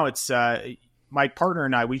right now it's my partner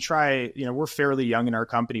and I, we try, we're fairly young in our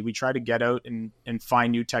company. We try to get out and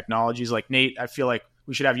find new technologies. Like Nate, I feel like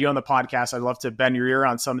we should have you on the podcast. I'd love to bend your ear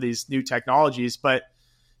on some of these new technologies. But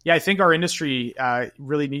yeah, I think our industry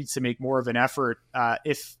really needs to make more of an effort,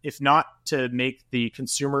 if not to make the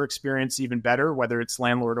consumer experience even better, whether it's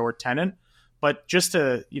landlord or tenant, but just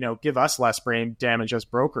to, give us less brain damage as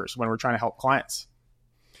brokers when we're trying to help clients.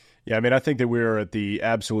 Yeah, I mean, I think that we're at the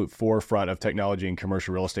absolute forefront of technology in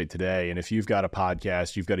commercial real estate today. And if you've got a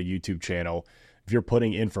podcast, you've got a YouTube channel, if you're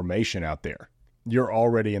putting information out there, you're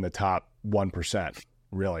already in the top 1%.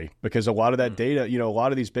 Really, because a lot of that data, a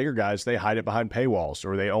lot of these bigger guys, they hide it behind paywalls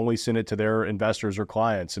or they only send it to their investors or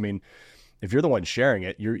clients. I mean, if you're the one sharing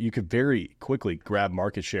it, you could very quickly grab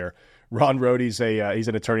market share. Ron Rohde's he's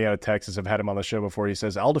an attorney out of Texas. I've had him on the show before. He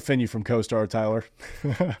says, "I'll defend you from CoStar, Tyler."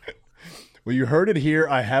 Well, you heard it here.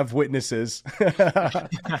 I have witnesses.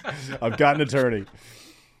 I've got an attorney.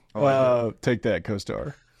 Take that,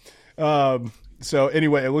 CoStar. So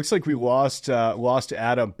anyway, it looks like we lost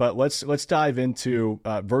Adam, but let's dive into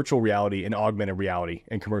virtual reality and augmented reality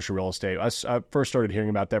in commercial real estate. I first started hearing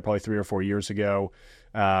about that probably 3 or 4 years ago.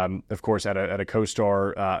 Of course, at a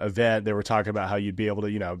CoStar event, they were talking about how you'd be able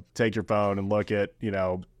to take your phone and look at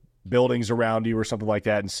buildings around you or something like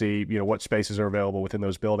that and see what spaces are available within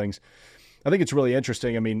those buildings. I think it's really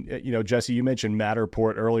interesting. I mean, Jesse, you mentioned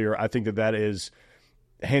Matterport earlier. I think that is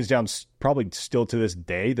hands down, probably still to this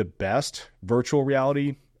day, the best virtual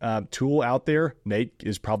reality tool out there. Nate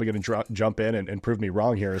is probably going to jump in and prove me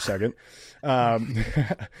wrong here in a second. But,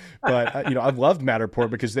 I've loved Matterport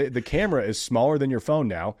because the camera is smaller than your phone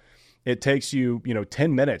now. It takes you,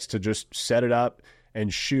 10 minutes to just set it up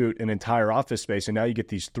and shoot an entire office space. And now you get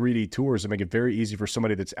these 3D tours that make it very easy for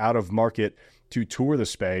somebody that's out of market to tour the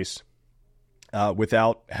space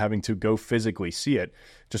without having to go physically see it.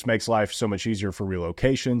 Just makes life so much easier for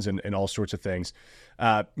relocations and all sorts of things.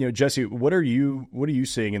 Jesse, what are you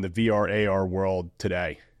seeing in the VR AR world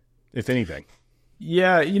today, if anything?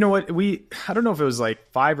 Yeah, you know what? I don't know if it was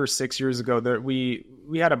like 5 or 6 years ago that we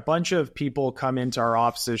had a bunch of people come into our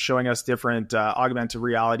offices showing us different augmented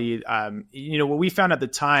reality. What we found at the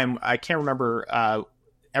time, I can't remember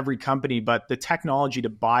every company, but the technology to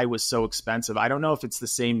buy was so expensive. I don't know if it's the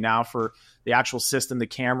same now for the actual system, the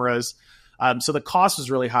cameras. So the cost was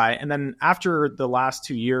really high. And then after the last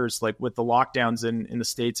 2 years, like with the lockdowns in the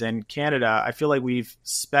States and Canada, I feel like we've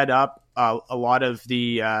sped up a lot of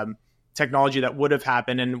the technology that would have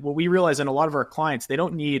happened. And what we realize in a lot of our clients, they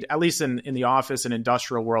don't need, at least in the office and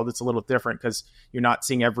industrial world, it's a little different because you're not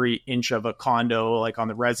seeing every inch of a condo. Like on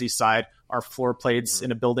the resi side, our floor plates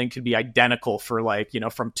in a building could be identical for like,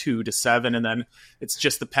 from 2 to 7. And then it's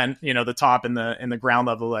just the top and the ground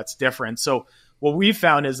level that's different. So what we've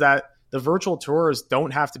found is that the virtual tours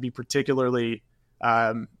don't have to be particularly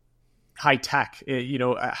high tech.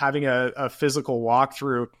 Having a physical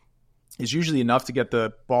walkthrough is usually enough to get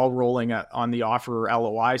the ball rolling on the offer or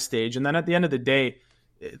LOI stage. And then at the end of the day,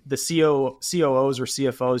 the COOs or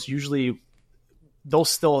CFOs, usually they'll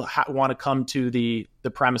still want to come to the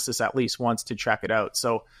premises at least once to check it out.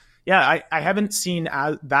 So yeah, I haven't seen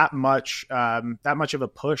that much of a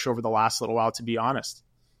push over the last little while, to be honest.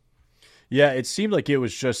 Yeah, it seemed like it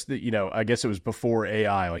was just I guess it was before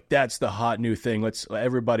AI. Like that's the hot new thing.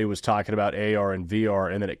 Everybody was talking about AR and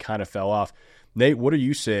VR, and then it kind of fell off. Nate, what are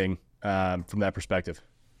you seeing from that perspective?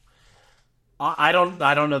 I don't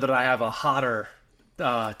know that I have a hotter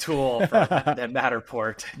tool than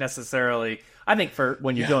Matterport necessarily. I think for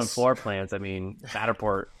when you're doing floor plans, I mean,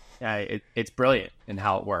 Matterport, it's brilliant in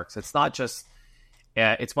how it works. It's not just,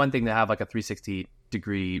 it's one thing to have like a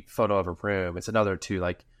 360-degree photo of a room. It's another to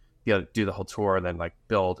like be able to do the whole tour and then like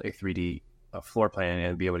build a 3D floor plan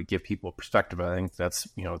and be able to give people perspective. I think that's,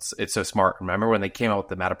 it's so smart. Remember when they came out with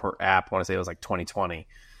the Matterport app, I want to say it was like 2020,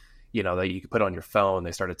 that you could put on your phone.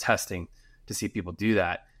 They started testing to see people do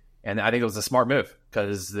that. And I think it was a smart move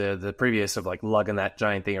because the previous of like lugging that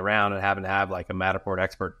giant thing around and having to have like a Matterport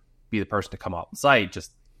expert be the person to come out on site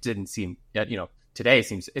just didn't seem, today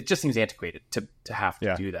it just seems antiquated to have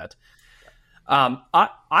to do that.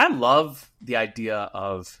 I love the idea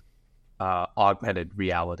of augmented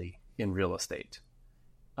reality in real estate.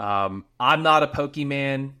 I'm not a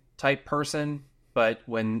Pokemon type person, but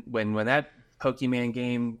when that Pokemon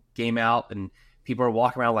game came out and people are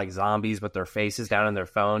walking around like zombies with their faces down on their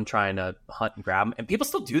phone trying to hunt and grab them, and people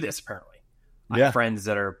still do this apparently. I have friends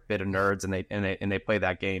that are a bit of nerds and they play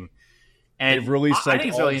that game. And they've released like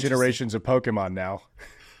all really generations of Pokemon now.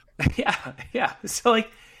 Yeah. So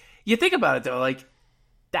like you think about it though, like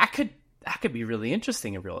that could be really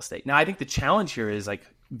interesting in real estate. Now I think the challenge here is like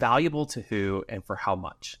valuable to who and for how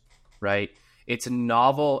much, right? It's a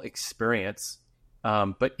novel experience,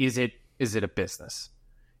 but is it a business?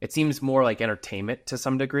 It seems more like entertainment to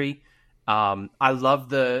some degree. I love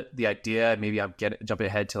the idea. Maybe I'm jumping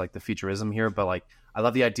ahead to like the futurism here, but like I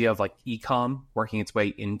love the idea of like e-com working its way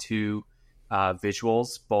into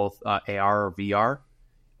visuals, both AR or VR,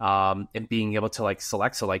 and being able to like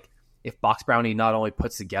select. So like if Box Brownie not only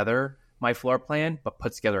puts together my floor plan, but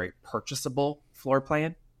puts together a purchasable floor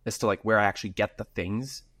plan as to like where I actually get the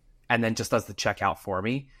things, and then just does the checkout for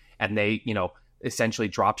me, and they essentially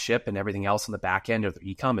drop ship and everything else on the back end of the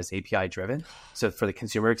e-com is API driven. So for the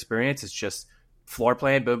consumer experience, it's just floor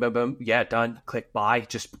plan, boom, boom, boom. Yeah, done. Click buy,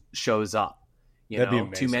 just shows up. That'd be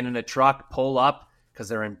amazing. 2 men in a truck pull up because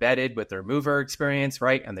they're embedded with their mover experience,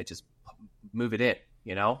 right? And they just move it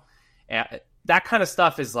in, And that kind of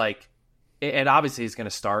stuff is like, it obviously is going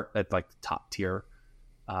to start at like the top tier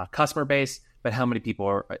customer base, but how many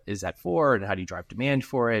people is that for, and how do you drive demand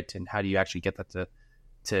for it, and how do you actually get that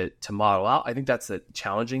to model out? I think that's the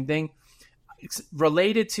challenging thing. It's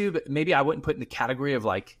related to, but maybe I wouldn't put in the category of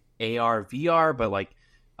like AR, VR, but like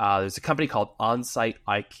there's a company called Onsite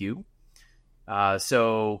IQ.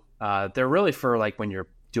 So they're really for like when you're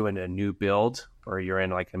doing a new build or you're in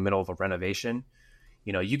like the middle of a renovation.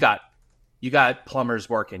 You got plumbers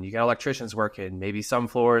working, you got electricians working. Maybe some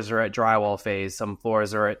floors are at drywall phase, some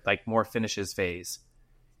floors are at like more finishes phase.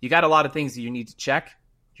 You got a lot of things that you need to check.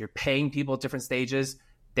 You're paying people at different stages.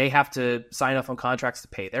 They have to sign off on contracts to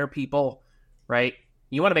pay their people, right?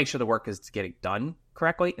 You want to make sure the work is getting done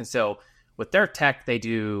correctly. And so with their tech, they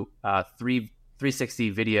do 360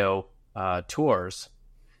 video tours,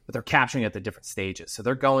 but they're capturing at the different stages. So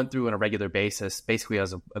they're going through on a regular basis, basically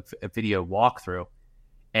as a video walkthrough,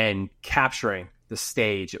 and capturing the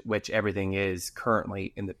stage at which everything is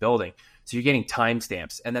currently in the building. So you're getting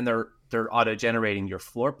timestamps, and then they're auto-generating your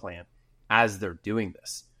floor plan as they're doing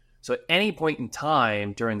this. So at any point in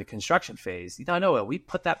time during the construction phase, we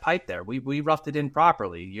put that pipe there. We roughed it in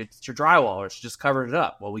properly. It's your drywall, or it's just covered it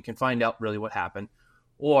up. Well, we can find out really what happened.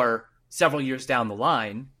 Or several years down the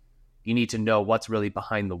line, you need to know what's really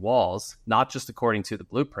behind the walls, not just according to the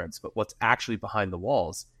blueprints, but what's actually behind the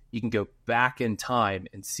walls. You can go back in time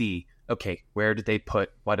and see, okay, where did they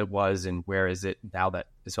put what it was and where is it now that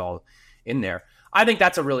it's all in there. I think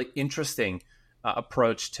that's a really interesting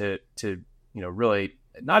approach to really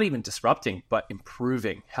not even disrupting, but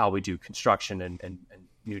improving how we do construction and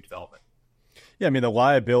new development. Yeah, I mean, the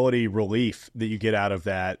liability relief that you get out of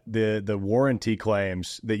that, the warranty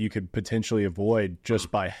claims that you could potentially avoid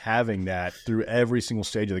just by having that through every single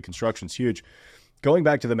stage of the construction is huge. Going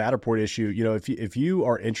back to the Matterport issue, if you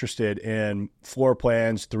are interested in floor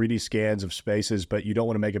plans, 3D scans of spaces, but you don't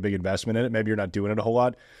want to make a big investment in it, maybe you're not doing it a whole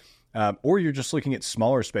lot, or you're just looking at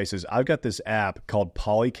smaller spaces. I've got this app called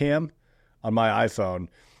Polycam on my iPhone,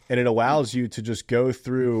 and it allows you to just go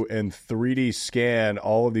through and 3D scan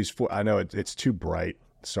all of these. I know it's too bright.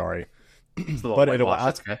 Sorry. But it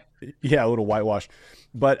allows, okay. Yeah, a little whitewash.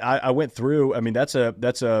 But I went through. I mean, that's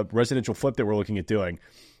a residential flip that we're looking at doing,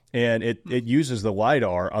 and it uses the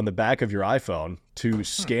LiDAR on the back of your iPhone to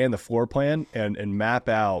scan the floor plan and map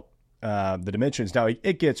out the dimensions. Now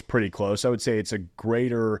it gets pretty close. I would say it's a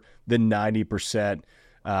greater than 90%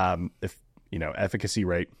 efficacy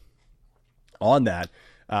rate on that.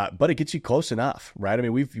 But it gets you close enough, right? I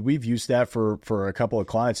mean, we've used that for a couple of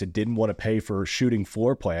clients that didn't want to pay for shooting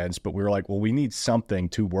floor plans, but we were like, well, we need something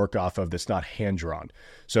to work off of that's not hand drawn.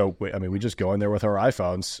 So we just go in there with our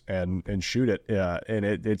iPhones and shoot it, and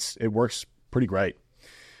it works pretty great.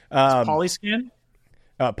 Polyscan?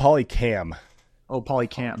 Polycam. Oh,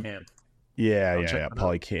 Polycam. Yeah,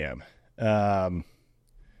 Polycam. I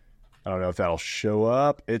don't know if that'll show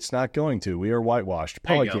up. It's not going to. We are whitewashed.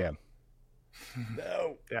 Polycam.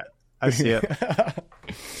 No. Yeah, I see it.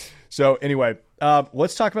 So anyway,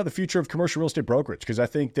 let's talk about the future of commercial real estate brokerage, because I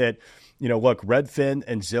think that, look, Redfin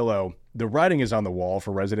and Zillow, the writing is on the wall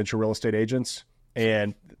for residential real estate agents,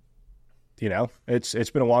 and it's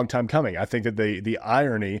been a long time coming. I think that the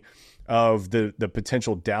irony of the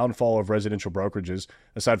potential downfall of residential brokerages,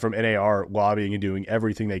 aside from NAR lobbying and doing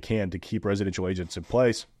everything they can to keep residential agents in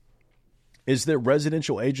place, is that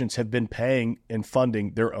residential agents have been paying and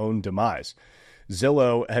funding their own demise.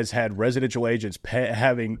 Zillow has had residential agents paying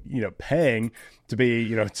to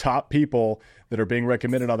be, top people that are being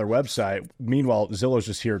recommended on their website. Meanwhile, Zillow's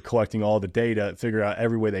just here collecting all the data, figure out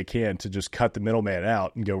every way they can to just cut the middleman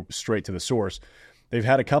out and go straight to the source. They've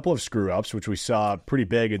had a couple of screw ups, which we saw pretty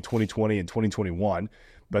big in 2020 and 2021.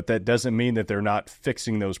 But that doesn't mean that they're not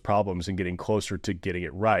fixing those problems and getting closer to getting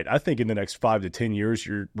it right. I think in the next 5 to 10 years,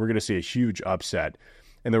 we're going to see a huge upset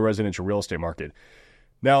in the residential real estate market.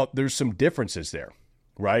 Now, there's some differences there,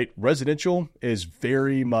 right? Residential is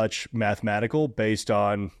very much mathematical based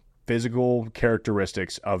on physical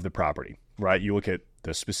characteristics of the property, right? You look at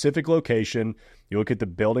the specific location, you look at the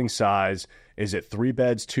building size. Is it 3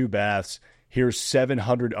 beds, 2 baths? Here's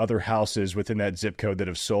 700 other houses within that zip code that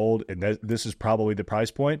have sold, and this is probably the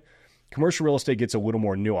price point. Commercial real estate gets a little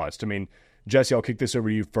more nuanced. I mean, Jesse, I'll kick this over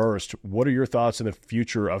to you first. What are your thoughts on the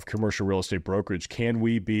future of commercial real estate brokerage? Can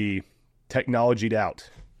we be technologied out?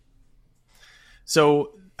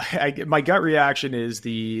 So my gut reaction is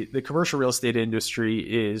the commercial real estate industry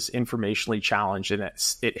is informationally challenged, and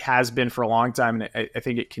it has been for a long time, and I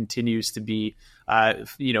think it continues to be.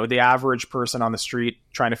 The average person on the street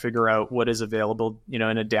trying to figure out what is available, in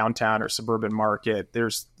a downtown or suburban market.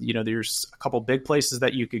 There's a couple big places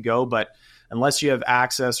that you could go, but unless you have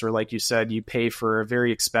access, or like you said, you pay for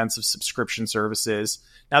very expensive subscription services.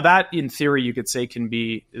 Now that, in theory, you could say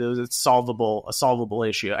it's a solvable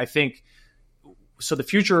issue. I think. So the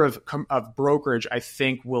future of brokerage, I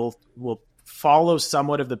think, will follow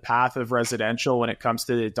somewhat of the path of residential when it comes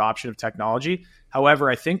to the adoption of technology. However,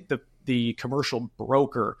 I think the commercial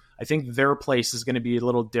broker, I think their place is going to be a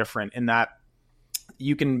little different in that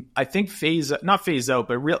you can, I think, not phase out,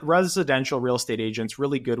 but residential real estate agents,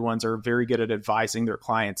 really good ones, are very good at advising their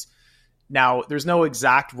clients. Now, there's no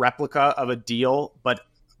exact replica of a deal, but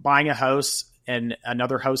buying a house and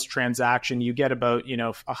another house transaction, you get about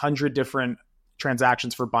 100 different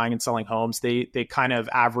transactions for buying and selling homes. They kind of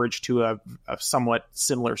average to a somewhat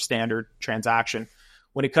similar standard transaction.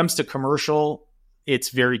 When it comes to commercial, it's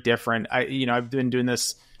very different. I've been doing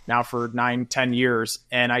this now for 9-10 years,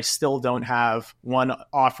 and I still don't have one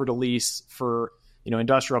offer to lease for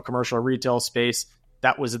industrial, commercial, or retail space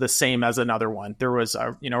that was the same as another one. There was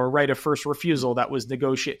a right of first refusal that was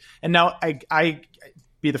negotiated. And now I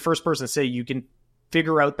be the first person to say you can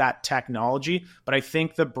figure out that technology. But I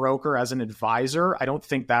think the broker as an advisor, I don't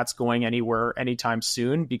think that's going anywhere anytime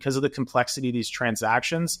soon because of the complexity of these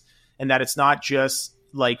transactions, and that it's not just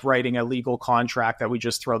like writing a legal contract that we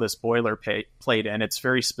just throw this boilerplate in. It's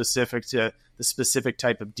very specific to the specific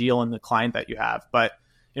type of deal and the client that you have. But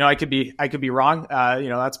I could be wrong.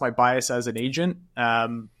 That's my bias as an agent.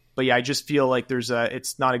 But yeah, I just feel like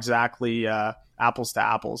it's not exactly apples to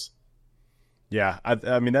apples. Yeah,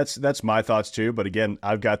 I mean, that's my thoughts too. But again,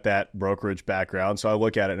 I've got that brokerage background, so I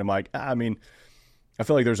look at it and I'm like, I I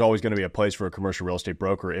feel like there's always going to be a place for a commercial real estate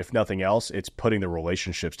broker. If nothing else, it's putting the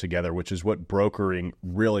relationships together, which is what brokering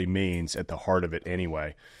really means at the heart of it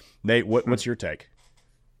anyway. Nate, what's your take?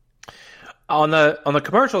 On the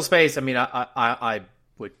commercial space, I mean, I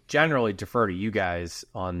would generally defer to you guys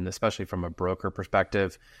on, especially from a broker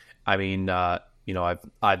perspective. I mean, I've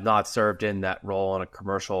not served in that role in a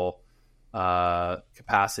commercial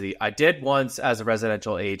capacity. I did once, as a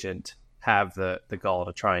residential agent, have the gall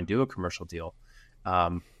to try and do a commercial deal.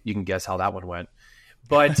 You can guess how that one went,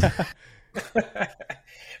 but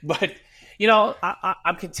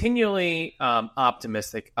I'm continually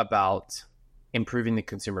optimistic about improving the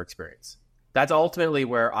consumer experience. That's ultimately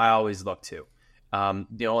where I always look to. On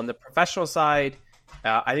the professional side,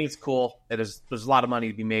 I think it's cool. There's a lot of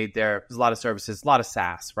money to be made there. There's a lot of services, a lot of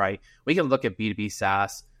SaaS, right? We can look at B2B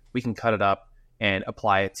SaaS. We can cut it up and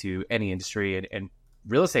apply it to any industry, and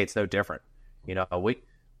real estate's no different.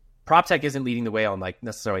 PropTech isn't leading the way on like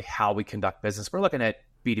necessarily how we conduct business. We're looking at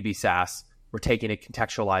B2B SaaS. We're taking it,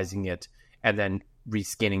 contextualizing it, and then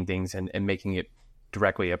reskinning things and making it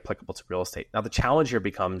directly applicable to real estate. Now, the challenge here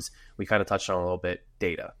becomes, we kind of touched on a little bit,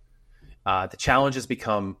 data. The challenge has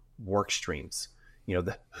become work streams.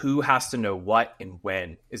 Who has to know what and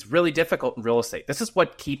when is really difficult in real estate. This is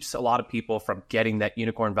what keeps a lot of people from getting that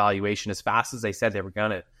unicorn valuation as fast as they said they were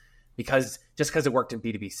going to. Because just because it worked in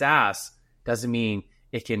B2B SaaS doesn't mean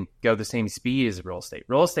it can go the same speed as real estate.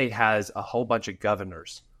 Real estate has a whole bunch of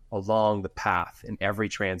governors along the path in every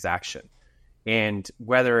transaction. And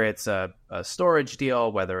whether it's a storage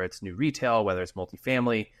deal, whether it's new retail, whether it's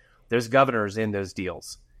multifamily, there's governors in those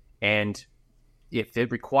deals. And if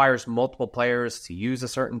it requires multiple players to use a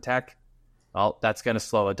certain tech, well, that's going to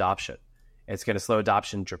slow adoption. It's going to slow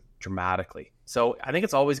adoption dramatically. So I think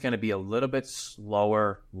it's always going to be a little bit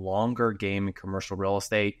slower, longer game in commercial real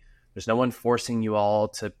estate. There's no one forcing you all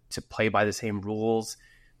to play by the same rules.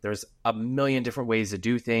 There's a million different ways to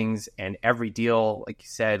do things. And every deal, like you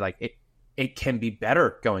said, like it can be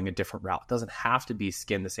better going a different route. It doesn't have to be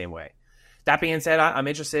skinned the same way. That being said, I'm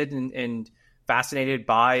interested in fascinated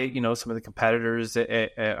by, some of the competitors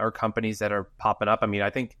or companies that are popping up. I mean, I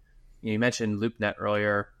think you mentioned LoopNet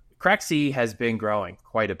earlier. Crexi has been growing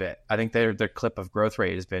quite a bit. I think their clip of growth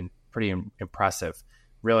rate has been pretty impressive.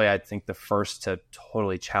 Really, I think the first to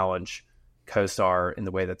totally challenge CoStar in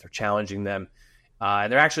the way that they're challenging them.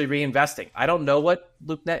 And they're actually reinvesting. I don't know what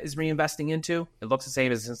LoopNet is reinvesting into. It looks the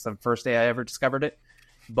same as since the first day I ever discovered it.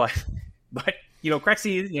 But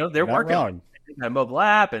Crexi, they're Not working wrong. on a mobile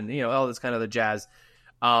app and, all this kind of the jazz.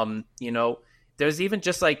 There's even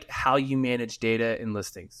just like how you manage data in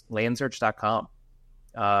listings. Landsearch.com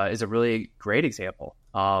is a really great example.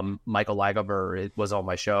 Michael Lagover was on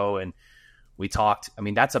my show and we talked. I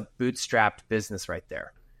mean, that's a bootstrapped business right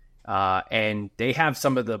there. And they have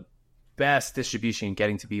some of the best distribution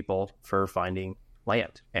getting to people for finding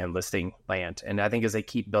land and listing land. And I think as they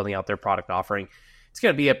keep building out their product offering, it's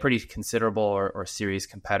going to be a pretty considerable or serious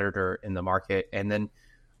competitor in the market. And then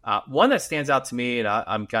one that stands out to me, and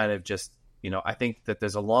I'm kind of just, I think that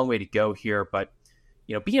there's a long way to go here, but,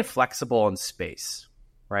 being flexible in space,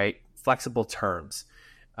 right? Flexible terms.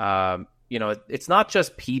 It's not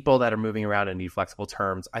just people that are moving around and need flexible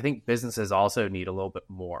terms. I think businesses also need a little bit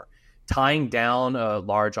more. Tying down a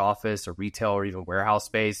large office or retail or even warehouse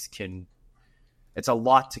space it's a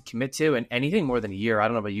lot to commit to, and anything more than a year, I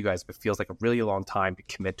don't know about you guys, but feels like a really long time to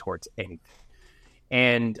commit towards anything.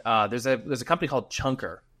 And there's a company called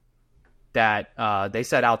Chunker that they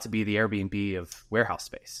set out to be the Airbnb of warehouse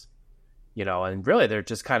space, and really they're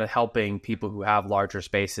just kind of helping people who have larger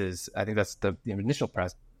spaces. I think that's the initial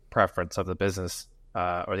preference of the business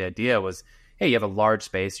or the idea was, hey, you have a large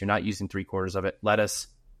space, you're not using 3/4 of it. Let us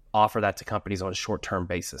offer that to companies on a short-term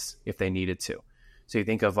basis if they needed to. So you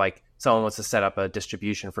think of like someone wants to set up a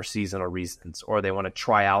distribution for seasonal reasons, or they want to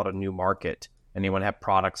try out a new market and they want to have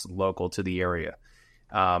products local to the area.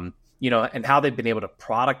 And how they've been able to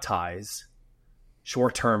productize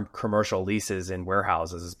short-term commercial leases in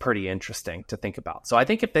warehouses is pretty interesting to think about. So I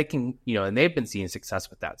think if they can, and they've been seeing success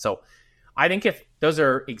with that. So I think if those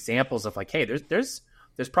are examples of like, hey, there's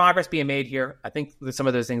progress being made here. I think that some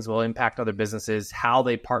of those things will impact other businesses, how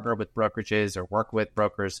they partner with brokerages or work with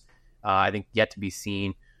brokers. I think yet to be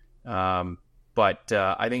seen. But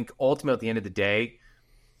I think ultimately at the end of the day,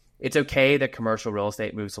 it's okay that commercial real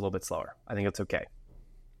estate moves a little bit slower. I think it's okay.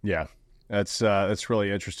 Yeah. That's really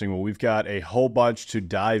interesting. Well, we've got a whole bunch to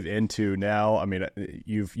dive into now. I mean,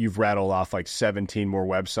 you've rattled off like 17 more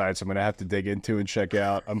websites I'm going to have to dig into and check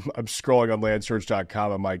out. I'm scrolling on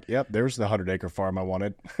landsearch.com. I'm like, yep, there's the 100-acre farm I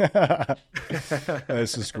wanted.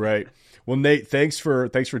 This is great. Well, Nate, thanks for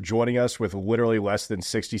joining us with literally less than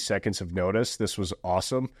 60 seconds of notice. This was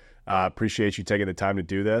awesome. Appreciate you taking the time to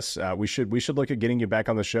do this. We should look at getting you back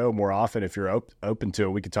on the show more often if you're open to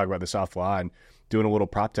it. We could talk about this offline. Doing a little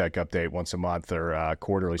prop tech update once a month or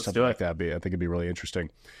quarterly, something like that. I think it'd be really interesting.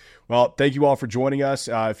 Well, thank you all for joining us.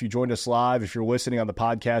 If you joined us live, if you're listening on the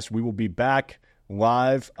podcast, we will be back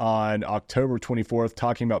live on October 24th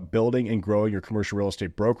talking about building and growing your commercial real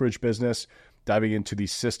estate brokerage business, diving into the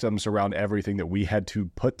systems around everything that we had to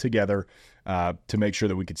put together to make sure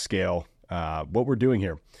that we could scale what we're doing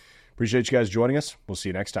here. Appreciate you guys joining us. We'll see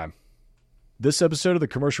you next time. This episode of the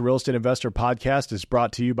Commercial Real Estate Investor Podcast is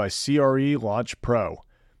brought to you by CRE Launch Pro.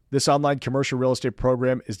 This online commercial real estate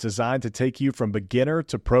program is designed to take you from beginner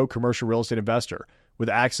to pro commercial real estate investor with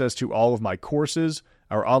access to all of my courses,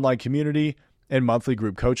 our online community, and monthly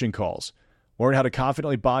group coaching calls. Learn how to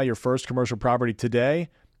confidently buy your first commercial property today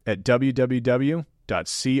at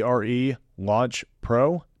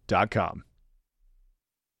www.crelaunchpro.com.